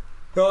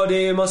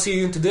man ser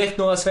ju inte direkt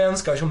några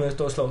svenskar som är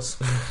ute och slåss.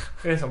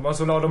 Och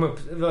så la de upp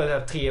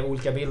 3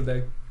 olika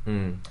bilder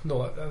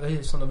då,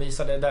 som de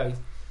visade där.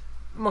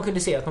 Man kunde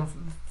se att de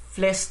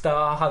flesta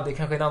hade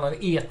kanske en annan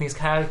etnisk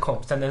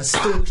härkomst än den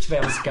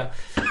storsvenska.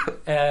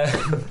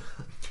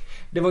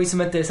 Det var ju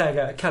som inte så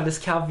här Kalles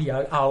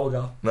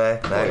Kaviar-aura.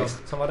 Nej.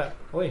 Som var där.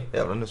 Oj.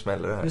 Jävlar, nu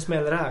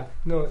smäller det här.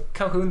 Nu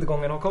kanske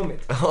undergången har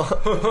kommit.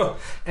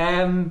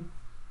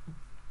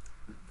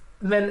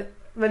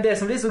 Men det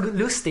som blir så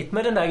lustigt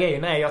med den där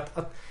grejen är ju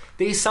att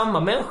det är samma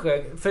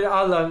människor, för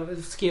alla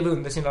skrev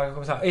under sina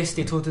kommentarer. SD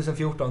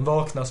 2014,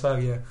 vakna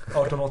Sverige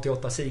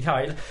 1888, Sieg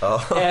Heil.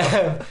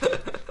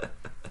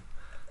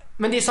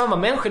 Men det är samma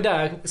människor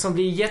där som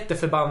blir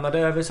jätteförbannade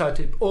över så här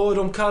typ,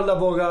 de kallar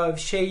våra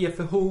tjejer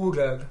för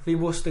horor. Vi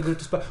måste gå ut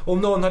och spela. Om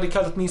någon hade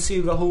kallat min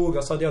syra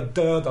hora så hade jag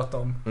dödat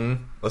dem.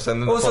 Och sen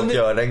när folk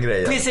gör den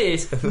grejen.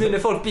 Precis, nu när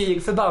folk blir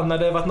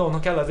förbannade över att någon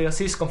har kallat deras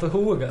syskon för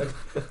horor.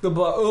 Då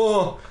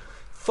bara,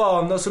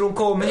 fan, alltså de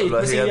kommer hit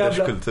med sin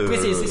jävla,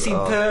 precis, sin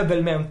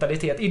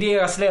pöbelmentalitet. I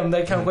deras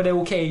länder kanske det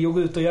är okej att gå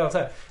ut och göra så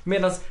här.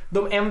 Medan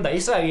de enda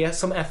i Sverige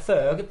som är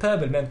för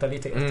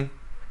pöbelmentalitet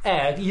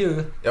är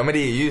ju men det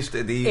är just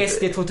det är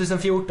SD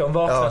 2014,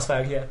 vakna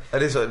Sverige. Ja,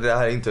 det är så, det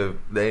här är inte,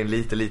 det är en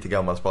lite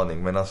gammal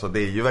spaning, men alltså det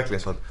är ju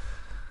verkligen så att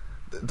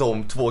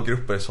de 2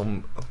 grupper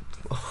som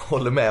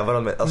håller med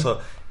varandra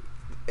alltså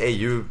är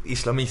ju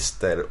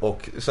islamister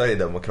och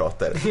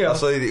sverigedemokrater.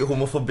 Alltså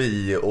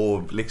homofobi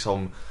och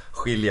liksom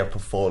skilja på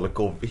folk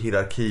och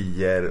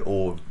hierarkier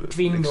och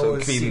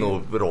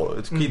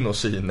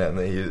kvinnosynen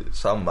är ju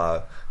samma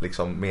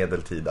liksom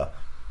medeltida.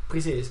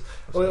 Precis.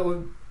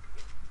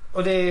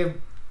 Och det,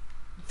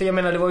 för jag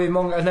menar, det var ju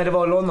många, när det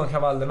var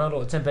Londonkravallerna då,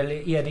 till exempel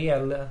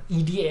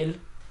IDL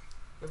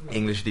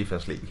English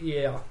Defense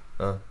League.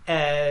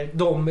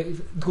 De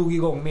drog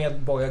igång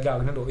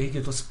medborgargarden då, gick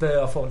ut och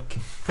spöa folk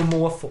på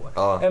måfå.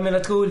 Jag menar,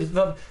 troligt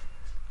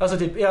alltså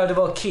typ, det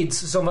var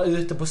kids som var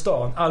ute på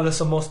stan. Alla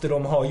som måste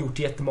de ha gjort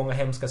jättemånga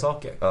hemska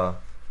saker.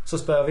 Så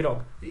spöar vi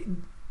dem.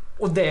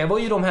 Och det var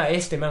ju de här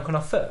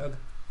SD-människorna för.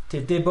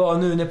 Typ, det är bara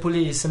nu när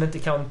polisen inte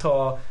kan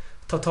ta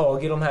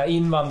tag i de här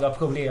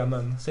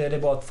invandrarproblemen, så är det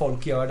bara att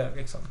folk gör det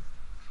liksom.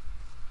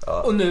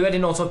 Och nu är det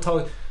någon som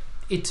tar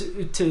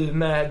itu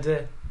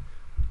med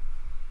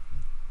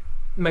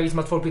liksom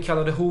att folk blir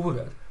kallade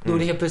horor. Då är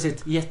det helt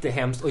plötsligt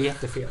jättehemskt och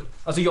jättefel.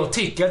 Alltså jag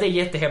tycker att det är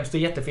jättehemskt och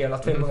jättefel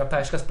att 500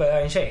 pers ska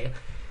spöa en tjej.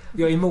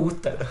 Jag är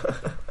emot det.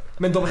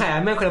 Men de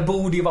här människorna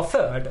borde ju vara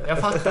för det. Jag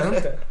fattar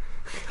inte.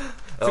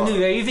 För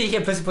nu är ju vi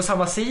helt plötsligt på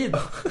samma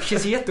sida. Det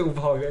känns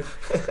jätteobehagligt.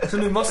 Så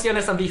nu måste jag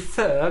nästan bli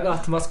för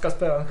att man ska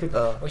spöa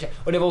en tjej.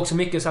 Och det var också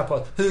mycket så här på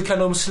att, hur kan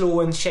de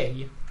slå en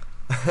tjej?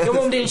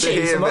 Om det är en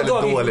tjej som har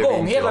dragit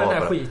igång hela den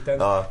här skiten,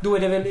 då är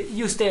det väl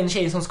just den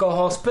tjej som ska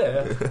ha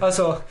spö.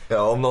 Alltså,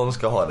 om någon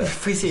ska ha det,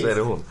 precis. Så är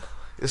det hon.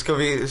 Ska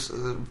vi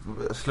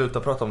sluta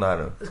prata om det här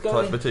nu?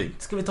 Ta ett betyg.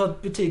 Ska vi ta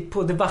ett betyg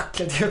på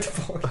debaclet i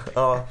Göteborg?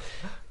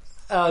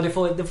 Ja, det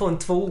får en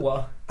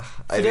 2.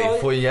 Nej,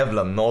 det får en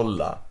jävla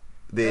 0.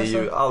 Det är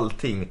ju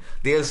allting,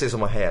 dels det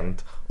som har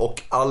hänt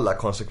och alla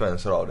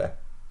konsekvenser av det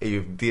är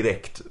ju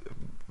direkt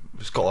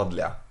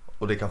skadliga.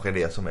 Och det kanske är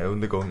det som är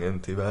undergången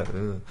till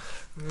världen.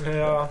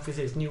 Ja,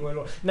 precis.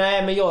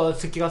 Nej, men jag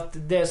tycker att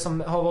det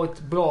som har varit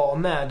bra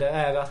med det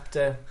är att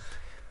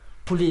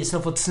polisen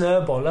har fått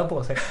snöbollar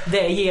på sig.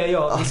 Det ger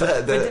jag liksom.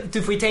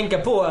 Du får ju tänka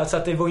på alltså,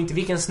 att det var inte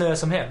vilken snö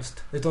som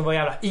helst, utan det var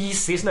jävla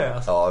isig snö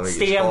alltså.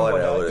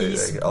 Stenbollar,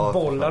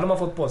 isbollar de har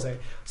fått på sig.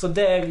 Så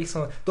det är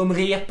liksom, de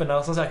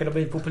reporna som säkert har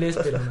blivit på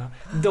polisbilarna,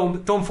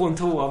 de får en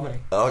 2 av mig.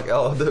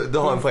 Ja, du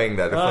har en poäng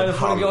där. Du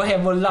får gå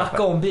hem och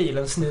lacka om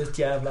bilen,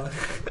 snutjävlar.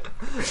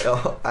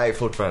 Nej,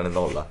 fortfarande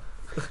 0.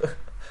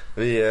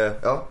 Vi,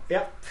 ja.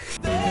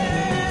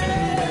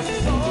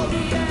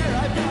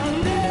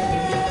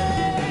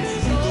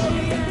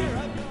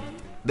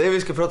 Det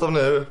vi ska prata om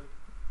nu,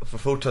 för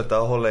att fortsätta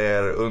hålla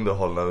er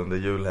underhållna under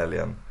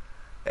julhelgen,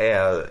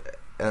 är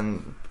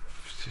en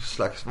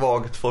slags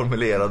vagt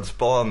formulerad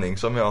spaning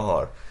som jag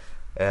har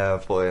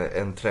på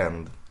en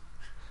trend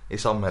i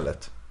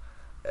samhället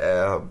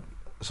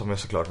som jag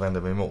såklart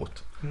vänder mig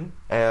emot.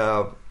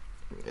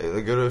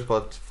 Det går ut på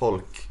att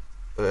folk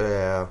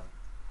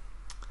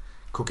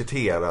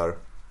koketterar,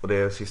 och det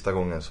är sista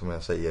gången som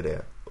jag säger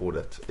det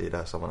ordet i det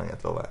här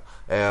sammanhanget, lovar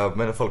jag.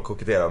 Men folk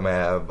koketterar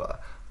med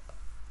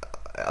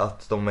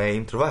att de är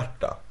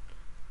introverta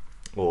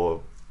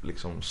och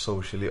liksom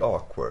socially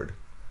awkward.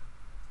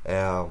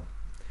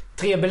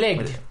 3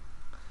 belägg.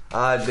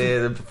 Nej,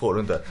 det får du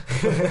inte.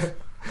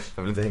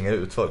 Jag vill inte hänga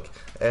ut folk.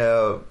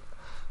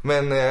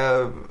 Men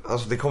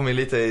alltså det kommer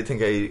lite,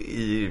 tänker jag,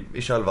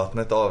 i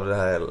kölvattnet av det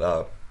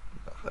här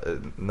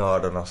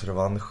nördarnas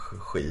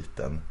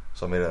revansch-skiten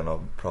som vi redan har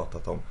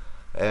pratat om.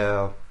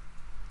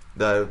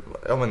 Där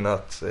jag menar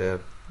att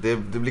det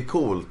blir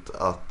coolt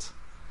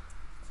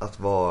att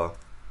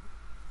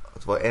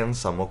vara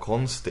ensam och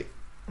konstig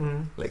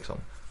liksom.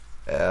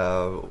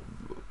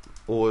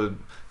 Och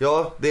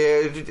ja,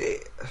 det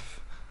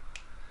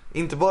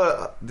inte bara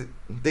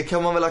det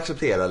kan man väl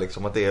acceptera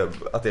liksom, att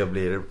det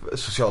blir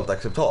socialt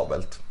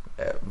acceptabelt.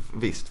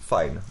 Visst,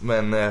 fine.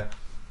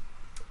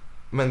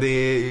 Men det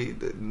är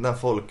när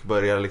folk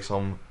börjar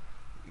liksom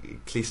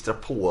klistra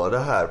på det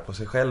här på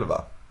sig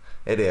själva,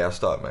 är det jag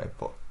stör mig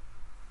på.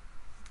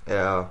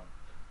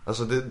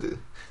 Alltså det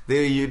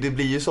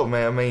blir ju så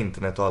med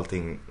internet och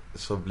allting,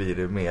 så blir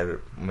det mer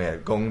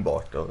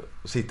gångbart att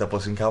sitta på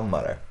sin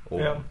kammare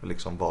och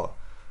liksom bara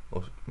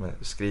och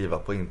skriva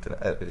på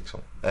internet liksom.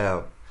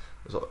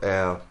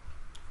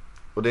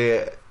 Och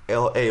det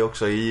är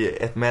också i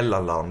ett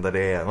mellanland där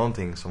det är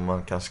någonting som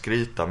man kan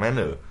skryta med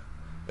nu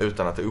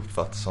utan att det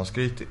uppfattas som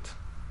skrytigt.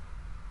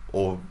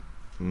 Och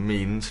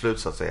min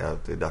slutsats är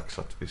att det är dags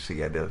att vi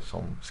ser det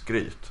som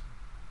skryt.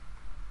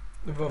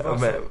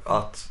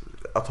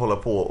 Att hålla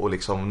på och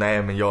liksom,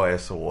 nej men jag är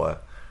så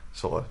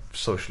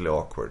socially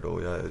awkward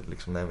och jag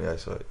liksom, nej men jag är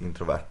så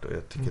introvert och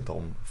jag tycker inte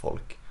om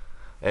folk.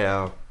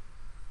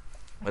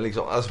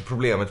 Liksom, alltså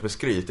problemet med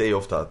skryt är ju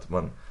ofta att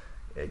man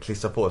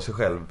klistrar på sig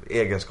själv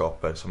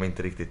egenskaper som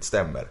inte riktigt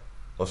stämmer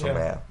och som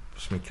är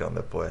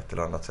smickrande på ett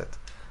eller annat sätt.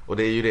 Och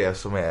det är ju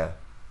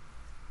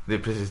det är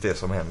precis det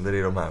som händer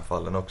i de här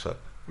fallen också.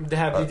 Det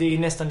här blir ju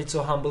nästan lite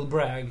så humble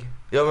brag.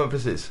 Ja men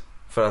precis.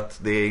 För att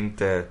det är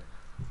inte,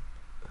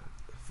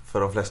 för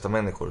de flesta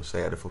människor så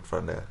är det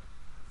fortfarande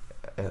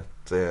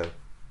det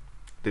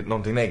är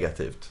någonting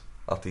negativt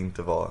att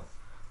inte vara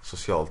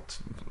socialt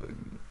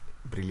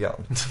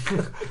briljant.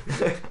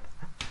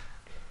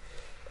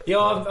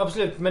 Ja,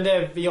 absolut. Men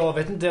jag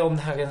vet inte om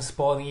det här är en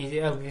spaning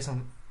i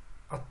liksom,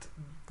 att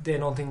det är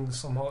någonting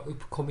som har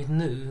uppkommit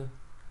nu.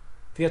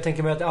 För jag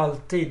tänker mig att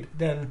alltid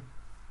den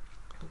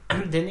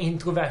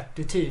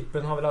introverta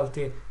typen har väl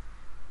alltid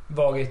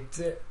varit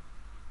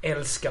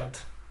älskad.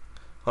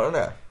 Har den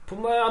det?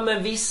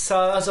 Men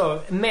vissa,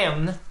 alltså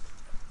män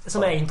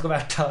som är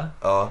introverta,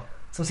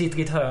 som sitter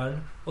i ett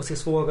hörn och ser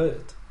svåra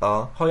ut,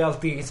 har ju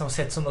alltid liksom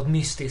sett som något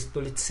mystiskt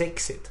och lite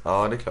sexigt.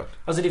 Ja, det är klart.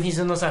 Alltså det finns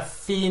ju någon så här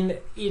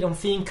i de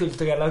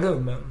finkulturella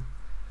rummen,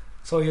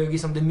 så har ju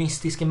liksom den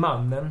mystiska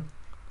mannen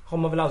har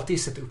man väl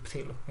alltid sett upp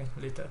till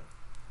lite.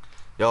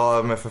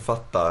 Ja, med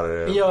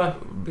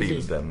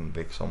författarbilden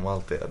liksom och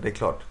allt det är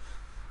klart.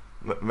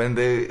 Men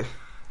det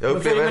jag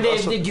upplever men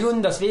det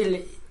grundas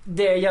väl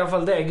i alla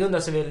fall det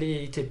grundas väl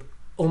i typ,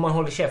 om man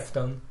håller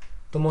käften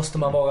då måste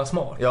man vara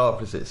smart. Ja,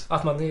 precis.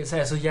 Att man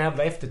säger så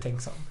jävla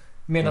eftertänksam.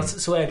 Medan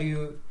så är det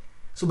ju,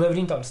 så behöver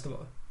det inte alls det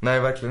vara. Nej,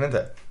 verkligen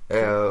inte.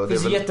 Det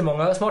finns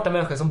jättemånga smarta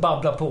människor som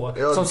babblar på,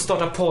 som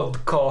startar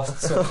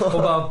podcasts och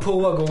bara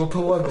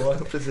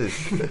pågår.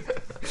 Precis.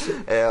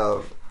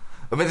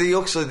 Men det är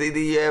också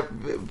det är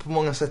på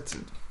många sätt,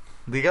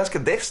 det är ganska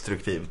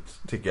destruktivt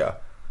tycker jag.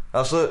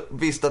 Alltså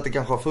visst att det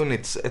kanske har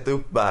funnits ett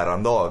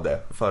uppbärande av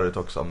det förut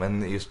också,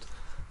 men just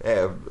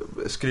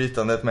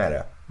skrytandet med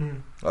det.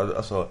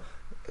 Alltså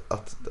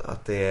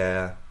att det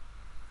är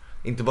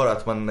inte bara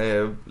att man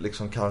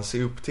liksom kan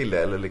se upp till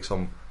det, eller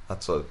liksom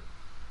alltså,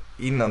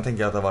 innan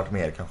tänker jag att det har varit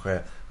mer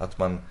kanske att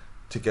man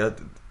tycker att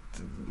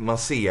man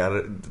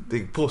ser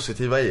det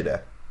positiva i det.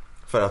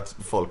 För att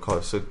folk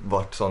har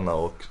varit sådana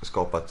och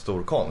skapat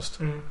stor konst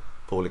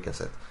på olika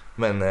sätt.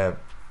 Men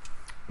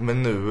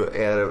nu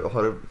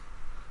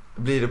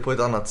blir det på ett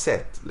annat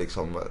sätt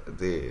liksom.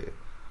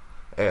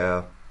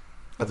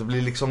 Att det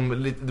blir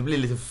liksom det blir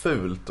lite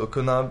fult att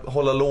kunna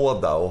hålla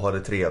låda och ha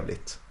det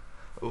trevligt.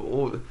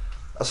 Och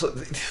alltså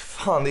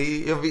fan,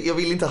 jag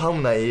vill inte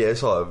hamna i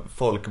så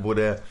folk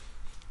borde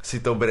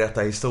sitta och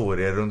berätta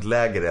historier runt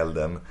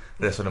lägerelden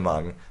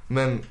resonemang.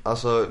 Men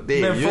alltså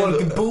det är ju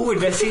folk ändå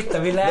borde sitta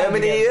vid lägerelden. Nej,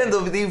 men det är ju ändå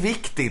det är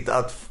viktigt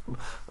att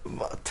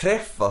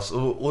träffas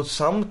och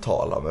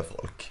samtala med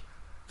folk.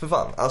 För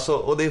fan, alltså,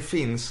 och det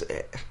finns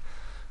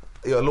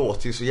jag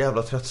låter ju så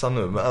jävla tröttsam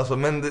nu, men alltså,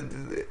 men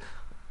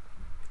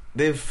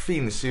det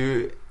finns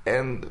ju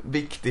en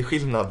viktig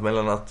skillnad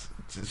mellan att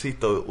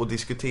sitta och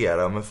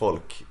diskutera med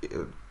folk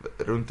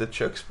runt ett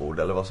köksbord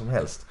eller vad som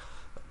helst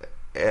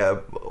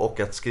och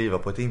att skriva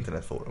på ett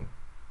internetforum.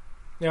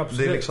 Ja,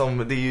 det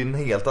är ju en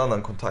helt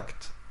annan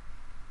kontakt.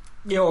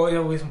 Ja,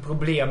 liksom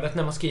problemet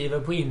när man skriver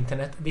på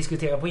internet,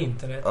 diskuterar på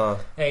internet,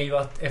 är ju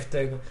att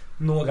efter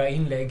några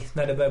inlägg,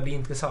 när det börjar bli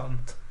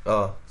intressant,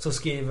 så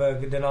skriver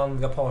den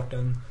andra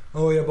parten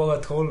jag bara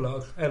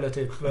trollar, eller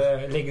typ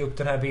lägger upp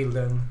den här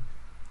bilden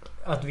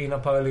att vinna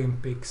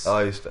Paralympics.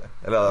 Ja, just det.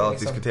 Eller att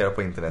liksom diskutera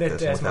på internet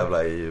som att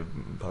tävla i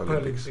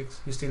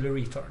Paralympics. You're still a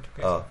retard.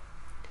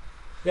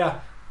 Ja.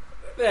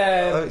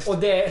 Och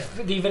det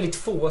är väldigt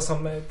få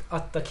som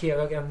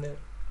attackerar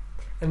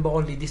en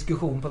vanlig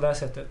diskussion på det här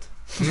sättet.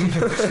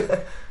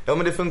 Ja,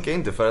 men det funkar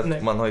inte för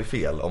att man har ju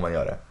fel om man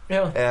gör det.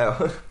 Ja.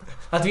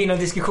 Att vinna en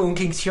diskussion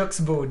kring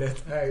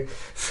köksbordet är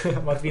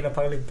som att vinna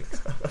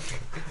Paralympics.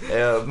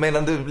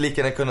 Medan du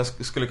lika gärna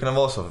skulle kunna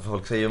vara så, för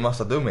folk säger ju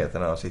massa dumheter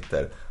när de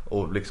sitter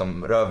och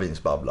liksom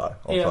rödvinsbabblar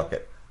om saker.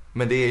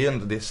 Men det är ju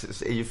ändå, det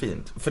är ju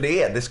fint. För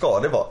det ska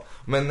det vara.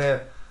 Men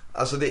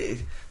alltså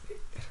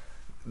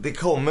det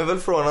kommer väl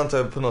från, antar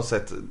jag, på något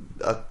sätt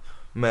att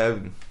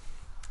med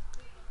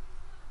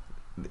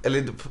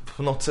eller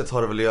på något sätt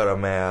har det väl att göra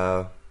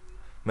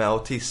med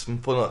autism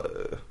på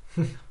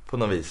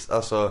något vis.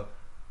 Alltså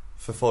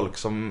för folk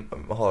som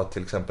har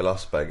till exempel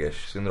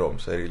Aspergers syndrom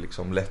så är det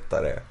liksom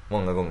lättare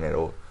många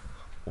gånger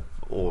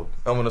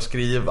att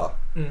skriva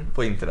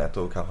på internet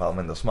och kanske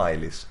använda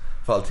smileys.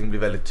 För allting blir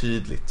väldigt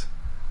tydligt.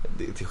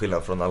 Till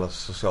skillnad från alla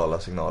sociala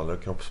signaler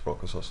och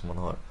kroppsspråk och så som man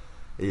har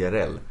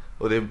IRL.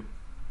 Och det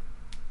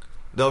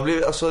har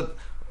blivit, alltså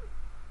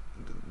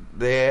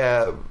det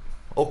är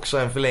också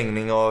en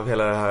förlängning av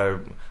hela det här,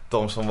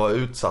 de som var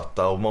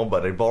utsatta och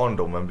mobbade i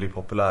barndomen blir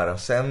populära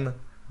sen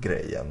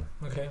grejen.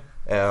 Okay.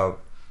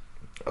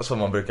 Som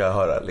man brukar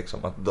höra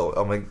liksom att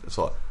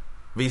så.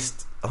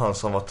 Visst, han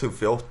som var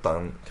tuff i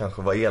 8:an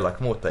kanske var elak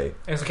mot dig.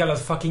 En så kallad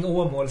fucking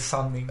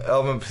åmålssanning.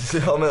 Ja men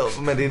precis,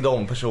 men det är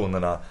de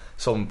personerna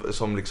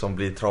som liksom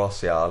blir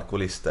trasiga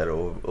alkoholister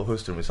och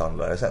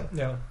hustrumisshandlare sen.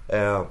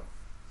 Ja.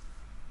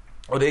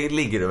 Och det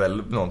ligger det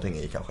väl någonting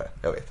i kanske,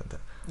 jag vet inte.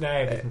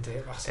 Nej, jag vet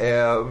inte. Alltså,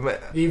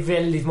 det är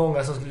väldigt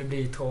många som skulle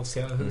bli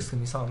trasiga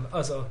hustrumisshandlare.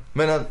 Alltså.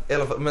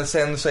 Men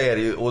sen så är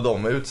det ju, och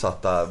de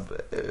utsatta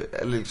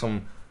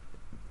liksom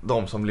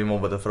de som blir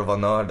mobbade för att vara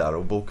nördar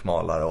och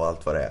bokmalare och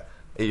allt vad det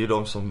är ju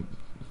de som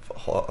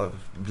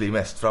blir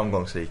mest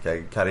framgångsrika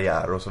i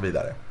karriär och så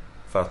vidare.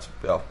 För att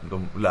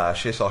de lär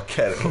sig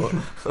saker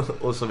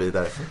och så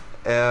vidare.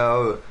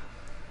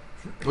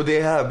 Och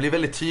det här blir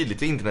väldigt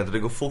tydligt i internet och det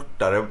går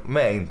fortare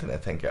med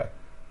internet, tänker jag.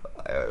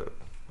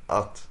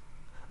 Att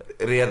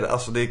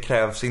alltså det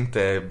krävs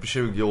inte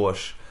 20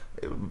 års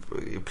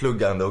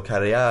pluggande och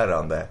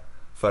karriärande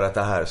för att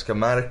det här ska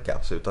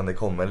märkas, utan det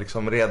kommer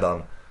liksom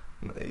redan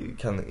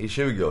i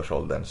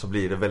 20-årsåldern så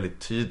blir det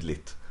väldigt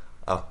tydligt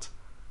att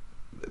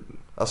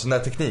alltså när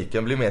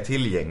tekniken blir mer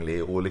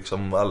tillgänglig och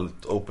liksom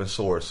allt open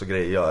source och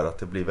grejer gör att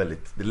det blir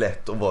väldigt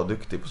lätt att vara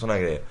duktig på såna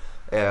här grejer.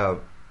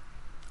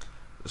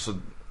 Så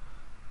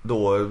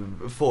då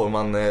får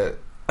man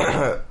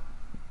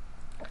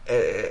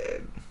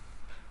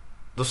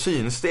då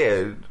syns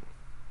det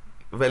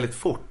väldigt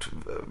fort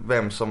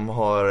vem som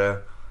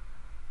har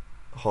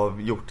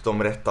gjort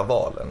de rätta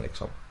valen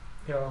liksom.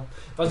 Ja,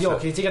 fast jag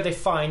kan ju tycka att det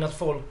är fine att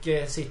folk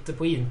sitter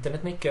på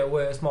internet mycket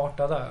och är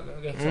smarta där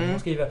liksom, och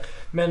skriver.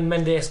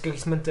 Men det ska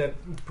liksom inte,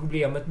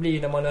 problemet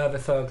blir när man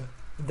överför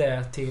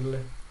det till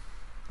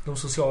de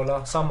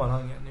sociala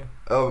sammanhangen ju.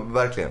 Ja,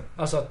 verkligen.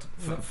 Alltså att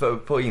för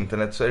på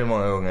internet så är det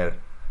många gånger,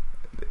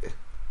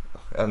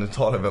 nu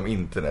talar vi om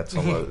internet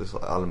som så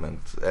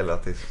allmänt, eller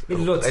att det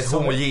är ett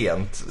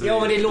homogent. Ja,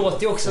 men det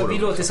låter ju också, vi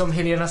låter som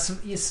Helena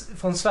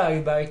från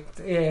Sverigeberg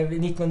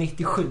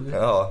 1997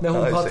 när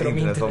hon pratade om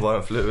internet. Var bara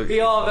en fluga.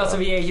 Ja, alltså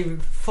vi är ju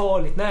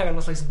farligt nära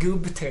någon slags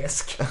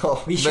gubbträsk.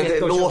 Ja, men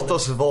låt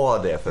oss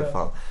vara det för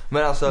fan.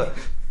 Men alltså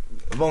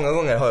många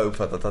gånger har jag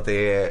uppfattat att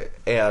det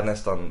är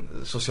nästan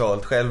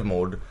socialt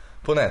självmord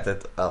på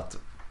nätet att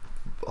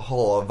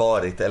ha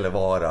varit eller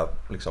vara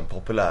liksom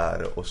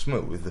populär och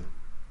smooth.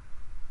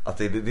 Att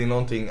det är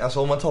någonting,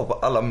 alltså om man tar på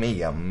alla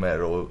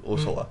memer och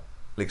så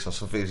liksom,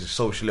 så finns det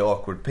socially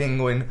awkward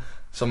penguin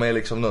som är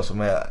liksom någon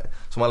som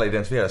alla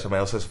identifierar sig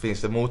med, och så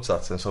finns det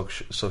motsatsen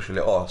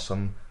socially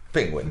awesome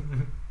penguin.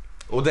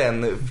 Och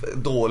den,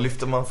 då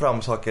lyfter man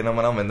fram saker, när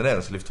man använder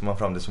den så lyfter man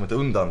fram det som ett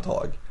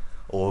undantag,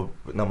 och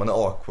när man är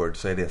awkward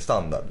så är det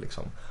standard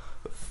liksom.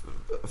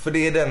 För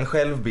det är den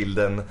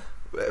självbilden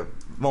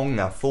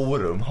många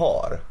forum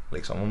har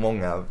liksom, och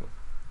många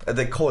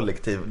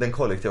den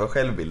kollektiva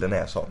självbilden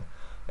är sån.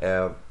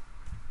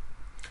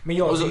 Men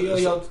jag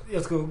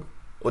tror,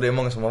 och det är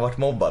många som har varit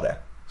mobbade,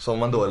 som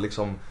man då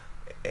liksom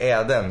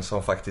är den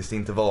som faktiskt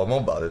inte var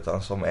mobbad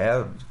utan som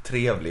är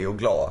trevlig och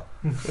glad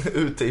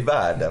ute i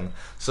världen,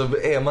 så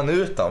är man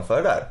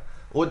utanför där.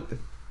 Och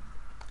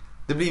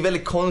det blir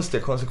väldigt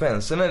konstiga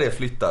konsekvenser när det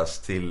flyttas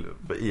till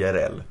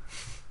IRL.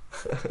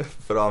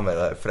 För att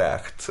använda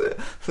fräscht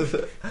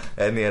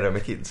nere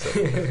med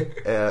kidsen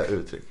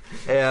uttryck.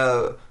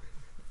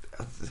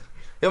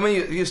 Ja, men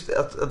just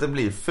att det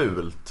blir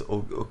fult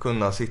och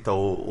kunna sitta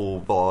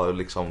och vara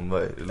liksom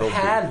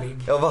härlig.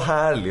 Ja, vara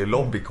härlig,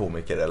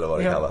 lobbykomiker eller vad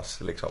det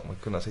kallas liksom,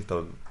 och kunna sitta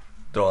och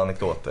dra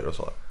anekdoter och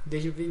så.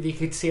 Vi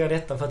kritiserar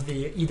detta för att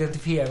vi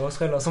identifierar oss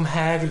själva som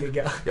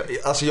härliga. Ja,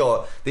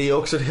 alltså det är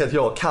också det att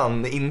jag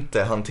kan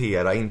inte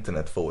hantera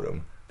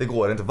internetforum. Det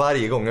går inte.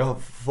 Varje gång jag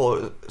får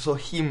så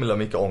himla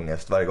mycket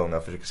ångest varje gång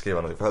jag försöker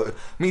skriva något. Jag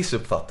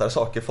missuppfattar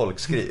saker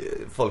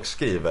folk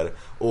skriver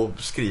och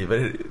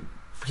skriver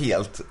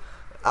helt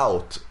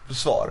out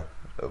svar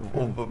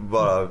och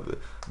bara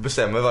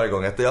bestämmer varje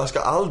gång att jag ska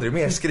aldrig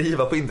mer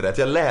skriva på internet.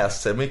 Jag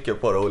läser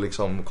mycket på det och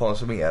liksom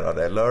konsumerar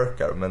det,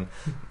 lurkar,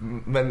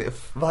 men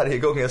varje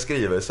gång jag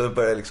skriver så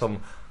börjar jag liksom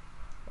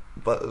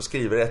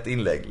skriver ett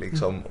inlägg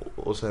liksom,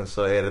 och sen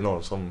så är det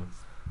någon som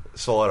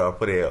svarar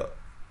på det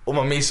och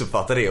man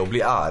missuppfattar det och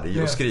blir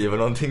arg och skriver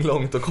någonting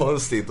långt och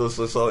konstigt, och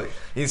så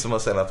inser man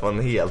sen att man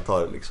helt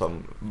har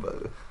liksom,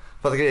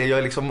 för att jag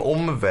är liksom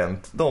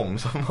omvänt de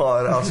som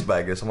har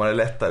Asperger, som har det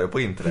lättare på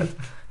internet.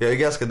 Jag är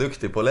ganska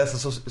duktig på att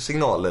läsa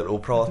signaler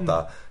och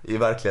prata i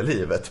verkliga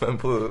livet, men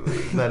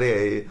när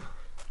det är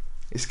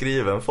i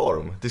skriven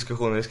form,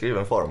 diskussioner i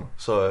skriven form,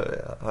 så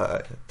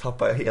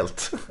tappar jag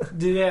helt.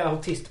 Du är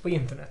autist på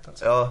internet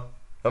alltså? Ja,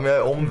 men jag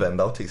är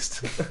omvänd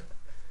autist.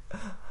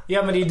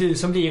 Ja, men det är du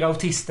som blir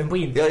autisten på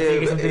internet.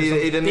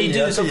 Det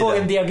är du som får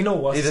en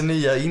diagnos. I den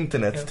nya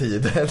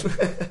internettiden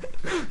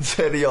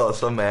så är det jag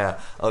som är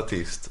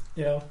autist.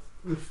 Ja.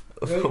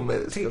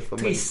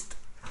 Trist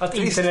att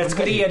internet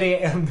skulle ge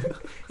dig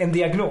en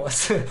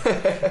diagnos.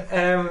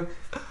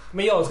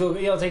 Men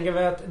jag tänker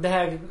väl att det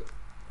här,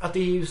 att det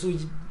är ju så,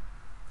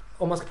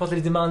 om man ska prata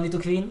lite manligt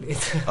och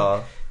kvinnligt,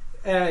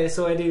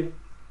 så är det ju,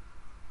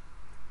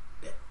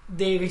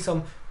 det är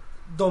liksom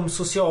de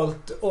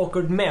socialt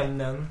awkward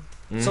männen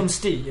som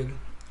styr.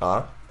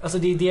 Ja. Alltså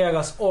det är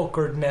deras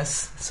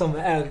awkwardness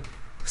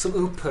som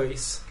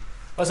upphöjs.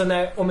 Alltså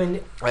även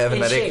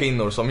när det är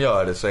kvinnor som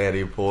gör det, så är det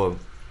ju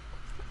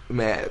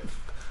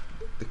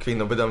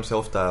kvinnor bedöms sig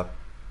ofta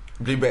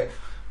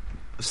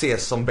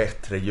ses som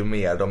bättre ju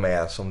mer de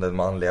är som den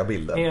manliga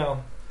bilden.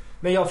 Ja.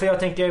 Men jag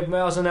tänker,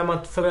 alltså när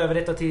man för över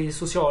detta till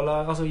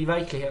sociala, alltså i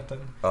verkligheten,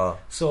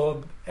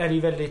 så är det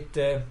ju väldigt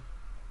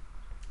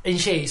en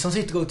tjej som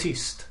sitter och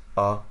tyst.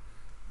 Ja.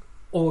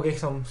 Och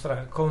liksom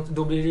sådär,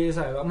 då blir det ju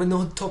såhär, men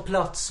någon tar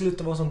plats,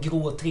 sluta vara sån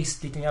grå,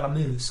 trist liten jävla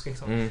mus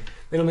liksom.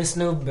 Men om en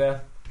snubbe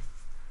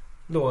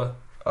då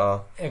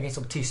är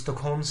liksom tyst och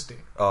konstig,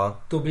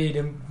 då blir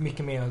det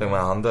mycket mer. Men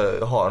han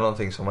har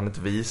någonting som man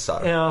inte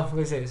visar. Ja,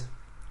 precis.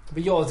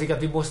 Men jag tycker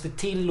att vi måste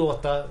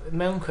tillåta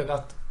människor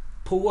att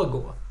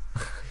pågå.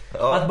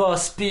 Att bara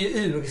spy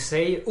ur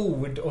sig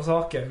ord och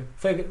saker.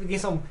 För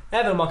liksom,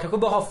 även om man kanske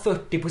bara har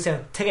 40%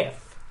 träff.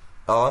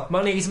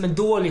 Man är liksom en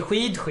dålig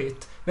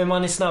skidskytt, men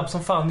man är snabb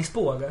som fan i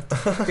spåret.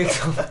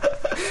 Liksom.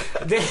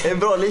 Det är en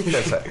bra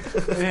liknelse.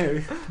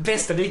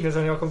 Bästa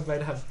liknelsen jag har kommit med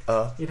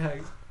i det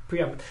här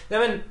programmet. Nej,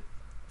 men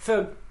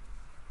för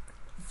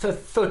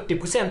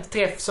 40%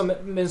 träff som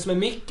är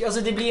mycket,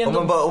 alltså det blir ändå...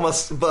 Om man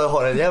bara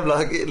har en jävla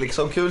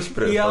liksom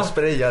kulspruta och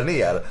sprayar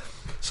ner,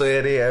 så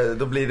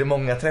då blir det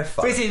många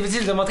träffar.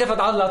 Precis, de har träffat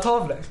alla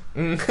tavlor.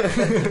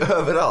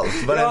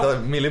 Överallt, varenda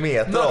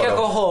millimeter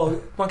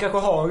man kanske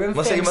har en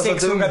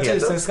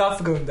 500-600 000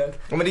 straffrunder.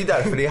 Ja, men det är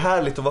därför det är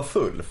härligt att vara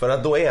full, för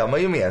att då är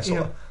man ju mer så.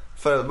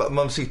 För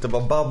man sitter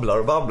bara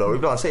och babblar och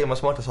ibland säger man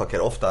smarta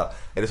saker. Ofta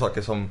är det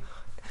saker som,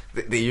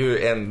 det är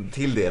ju en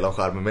till del av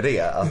charmen med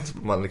det, att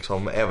man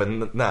liksom,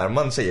 även när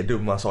man säger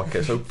dumma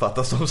saker, så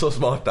uppfattas de så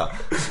smarta.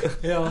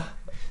 Ja.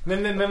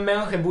 Men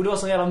människor borde vara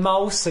som redan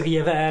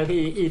mausergevär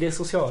i det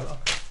sociala.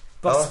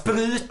 Bara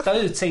spruta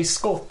ut sig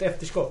skott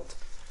efter skott.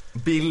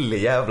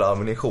 Billig jävla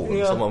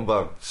ammunition som man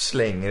bara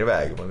slänger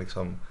iväg. Man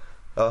liksom,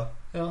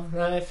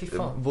 nej, fy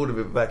fan. Borde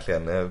vi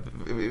verkligen,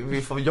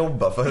 vi får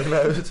jobba för den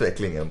här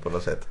utvecklingen på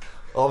något sätt.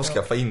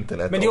 Avskaffa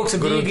internet, men det är också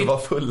gå runt och vara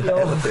fulla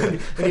hela tiden.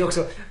 Men det är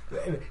också,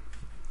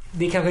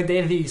 det är kanske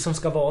inte vi som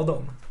ska vara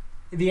dem.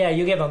 Vi är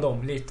ju redan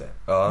dem lite.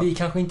 Vi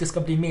kanske inte ska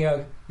bli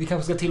mer, vi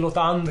kanske ska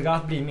tillåta andra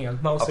att bli mer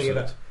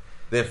mausergevär.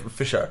 Det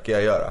försöker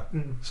jag göra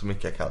så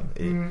mycket jag kan.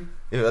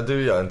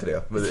 Du gör inte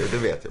det, men det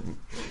vet jag.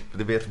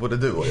 Det vet både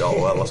du och jag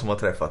och alla som har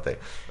träffat dig.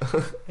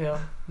 Ja,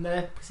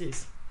 nej,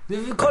 precis.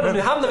 Kolla,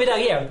 nu hamnar vi där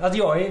igen. Att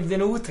jag är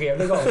den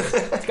otrevliga.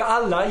 Ska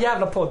alla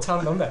jävla pods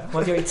handla om det? Om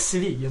att jag är ett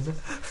svin.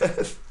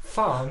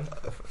 Fan.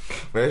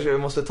 Men jag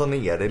måste ta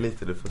ner dig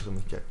lite, du får så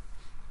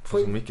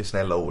mycket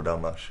snälla ord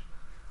annars.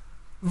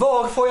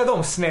 Var får jag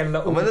de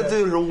snälla orden? Men är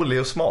du rolig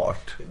och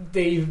smart? Det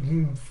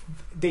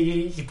är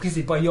ju i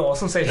princip bara jag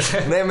som säger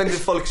det. Nej, men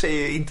folk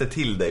säger inte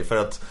till dig, för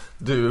att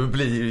du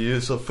blir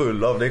ju så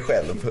full av dig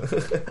själv.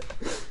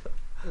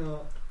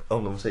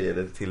 Om de säger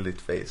det till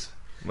ditt face.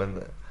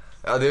 Men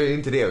det är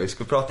inte det vi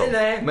ska prata om.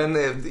 Nej. Men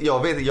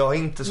jag har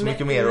inte så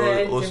mycket mer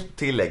att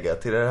tillägga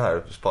till det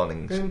här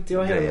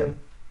spaningsgrejen.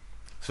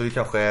 Så vi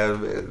kanske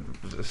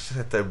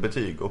sätter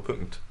betyg och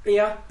punkt.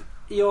 Ja,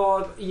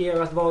 jag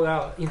ger att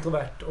vara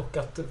introvert och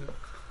att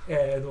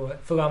då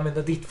får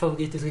använda ditt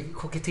favorit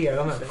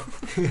kokettera med det.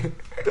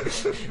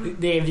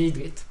 Det är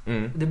vidrigt.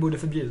 Det borde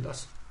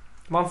förbjudas.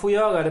 Man får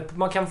göra det,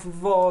 man kan få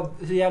vara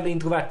hur jävla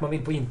introvert man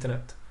vill på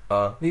internet.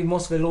 Vi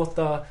måste väl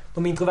låta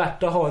de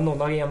introverta ha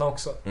någon arena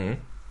också.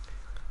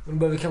 Men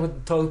behöver vi kanske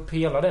ta upp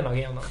hela den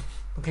arenan.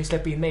 De kan ju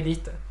släppa in mig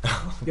lite.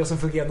 Jag som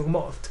fungerar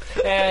normalt.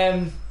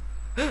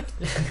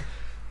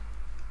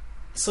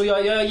 Så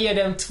jag ger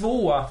den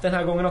 2 den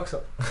här gången också.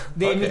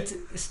 Det är mitt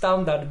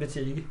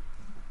standardbetyg.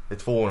 Det är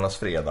 2:ornas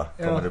fredag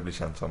kommer det bli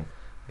känt som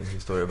i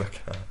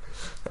historieböckerna.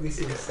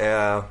 Precis.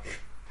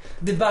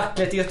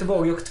 Debaclet i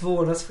Göteborg och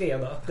 2:ornas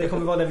fredag. Det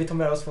kommer vara det vi tar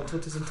med oss från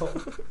 2012.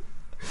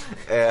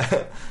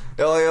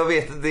 Jag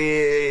vet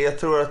det. Jag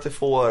tror att det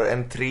får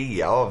en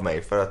 3 av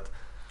mig, för att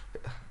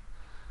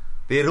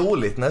det är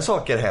roligt när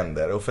saker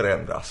händer och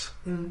förändras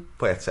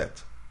på ett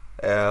sätt.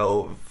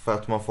 Och för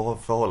att man får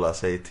förhålla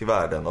sig till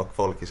världen och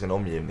folk i sin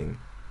omgivning.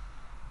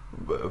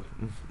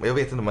 Jag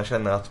vet inte om man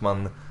känner att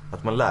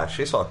man lär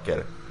sig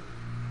saker.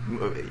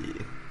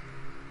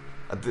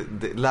 Att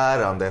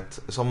lärandet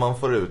som man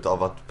får ut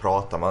av att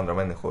prata med andra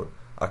människor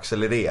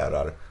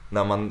accelererar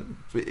när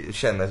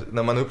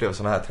man upplever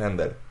såna här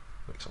trender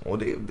liksom. Och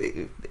det är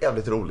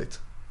jävligt roligt.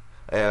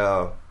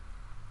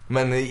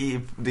 Men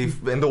det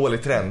är en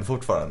dålig trend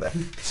fortfarande.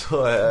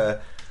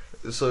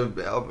 Så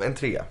ja, en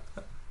 3.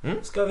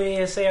 Ska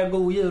vi säga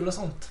god jul och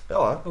sånt?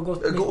 Ja, och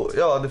gott nytt?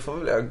 Ja, det får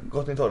vi väl.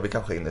 Gott nytt år. Vi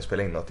kanske hinner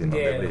spela in något innan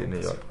det blir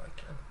nyår.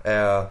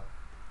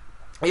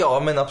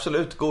 Ja, men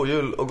absolut. God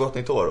jul och gott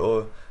nytt år.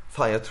 Och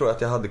fan, jag tror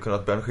att jag hade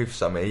kunnat börja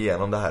skifsa mig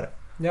igenom det här.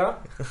 Ja.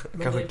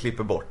 Kanske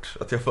klipper bort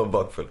att jag får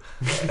bakfull.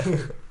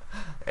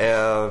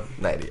 Nej,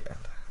 det är inte.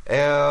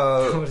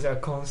 Det var så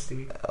här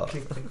konstig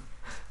klippning.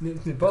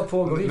 Nu bara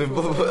pågår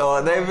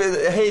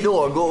vi. Hej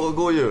då,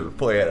 god jul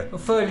på er.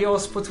 Och följ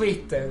oss på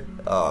Twitter.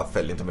 Ja,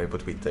 följ inte mig på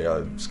Twitter,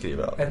 jag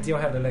skriver allt. Inte jag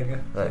heller längre.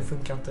 Nej. Det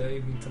funkar inte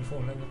i min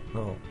telefon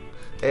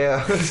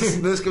längre.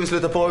 Nu ska vi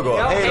sluta pågå.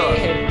 Hej då.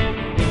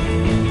 Hej.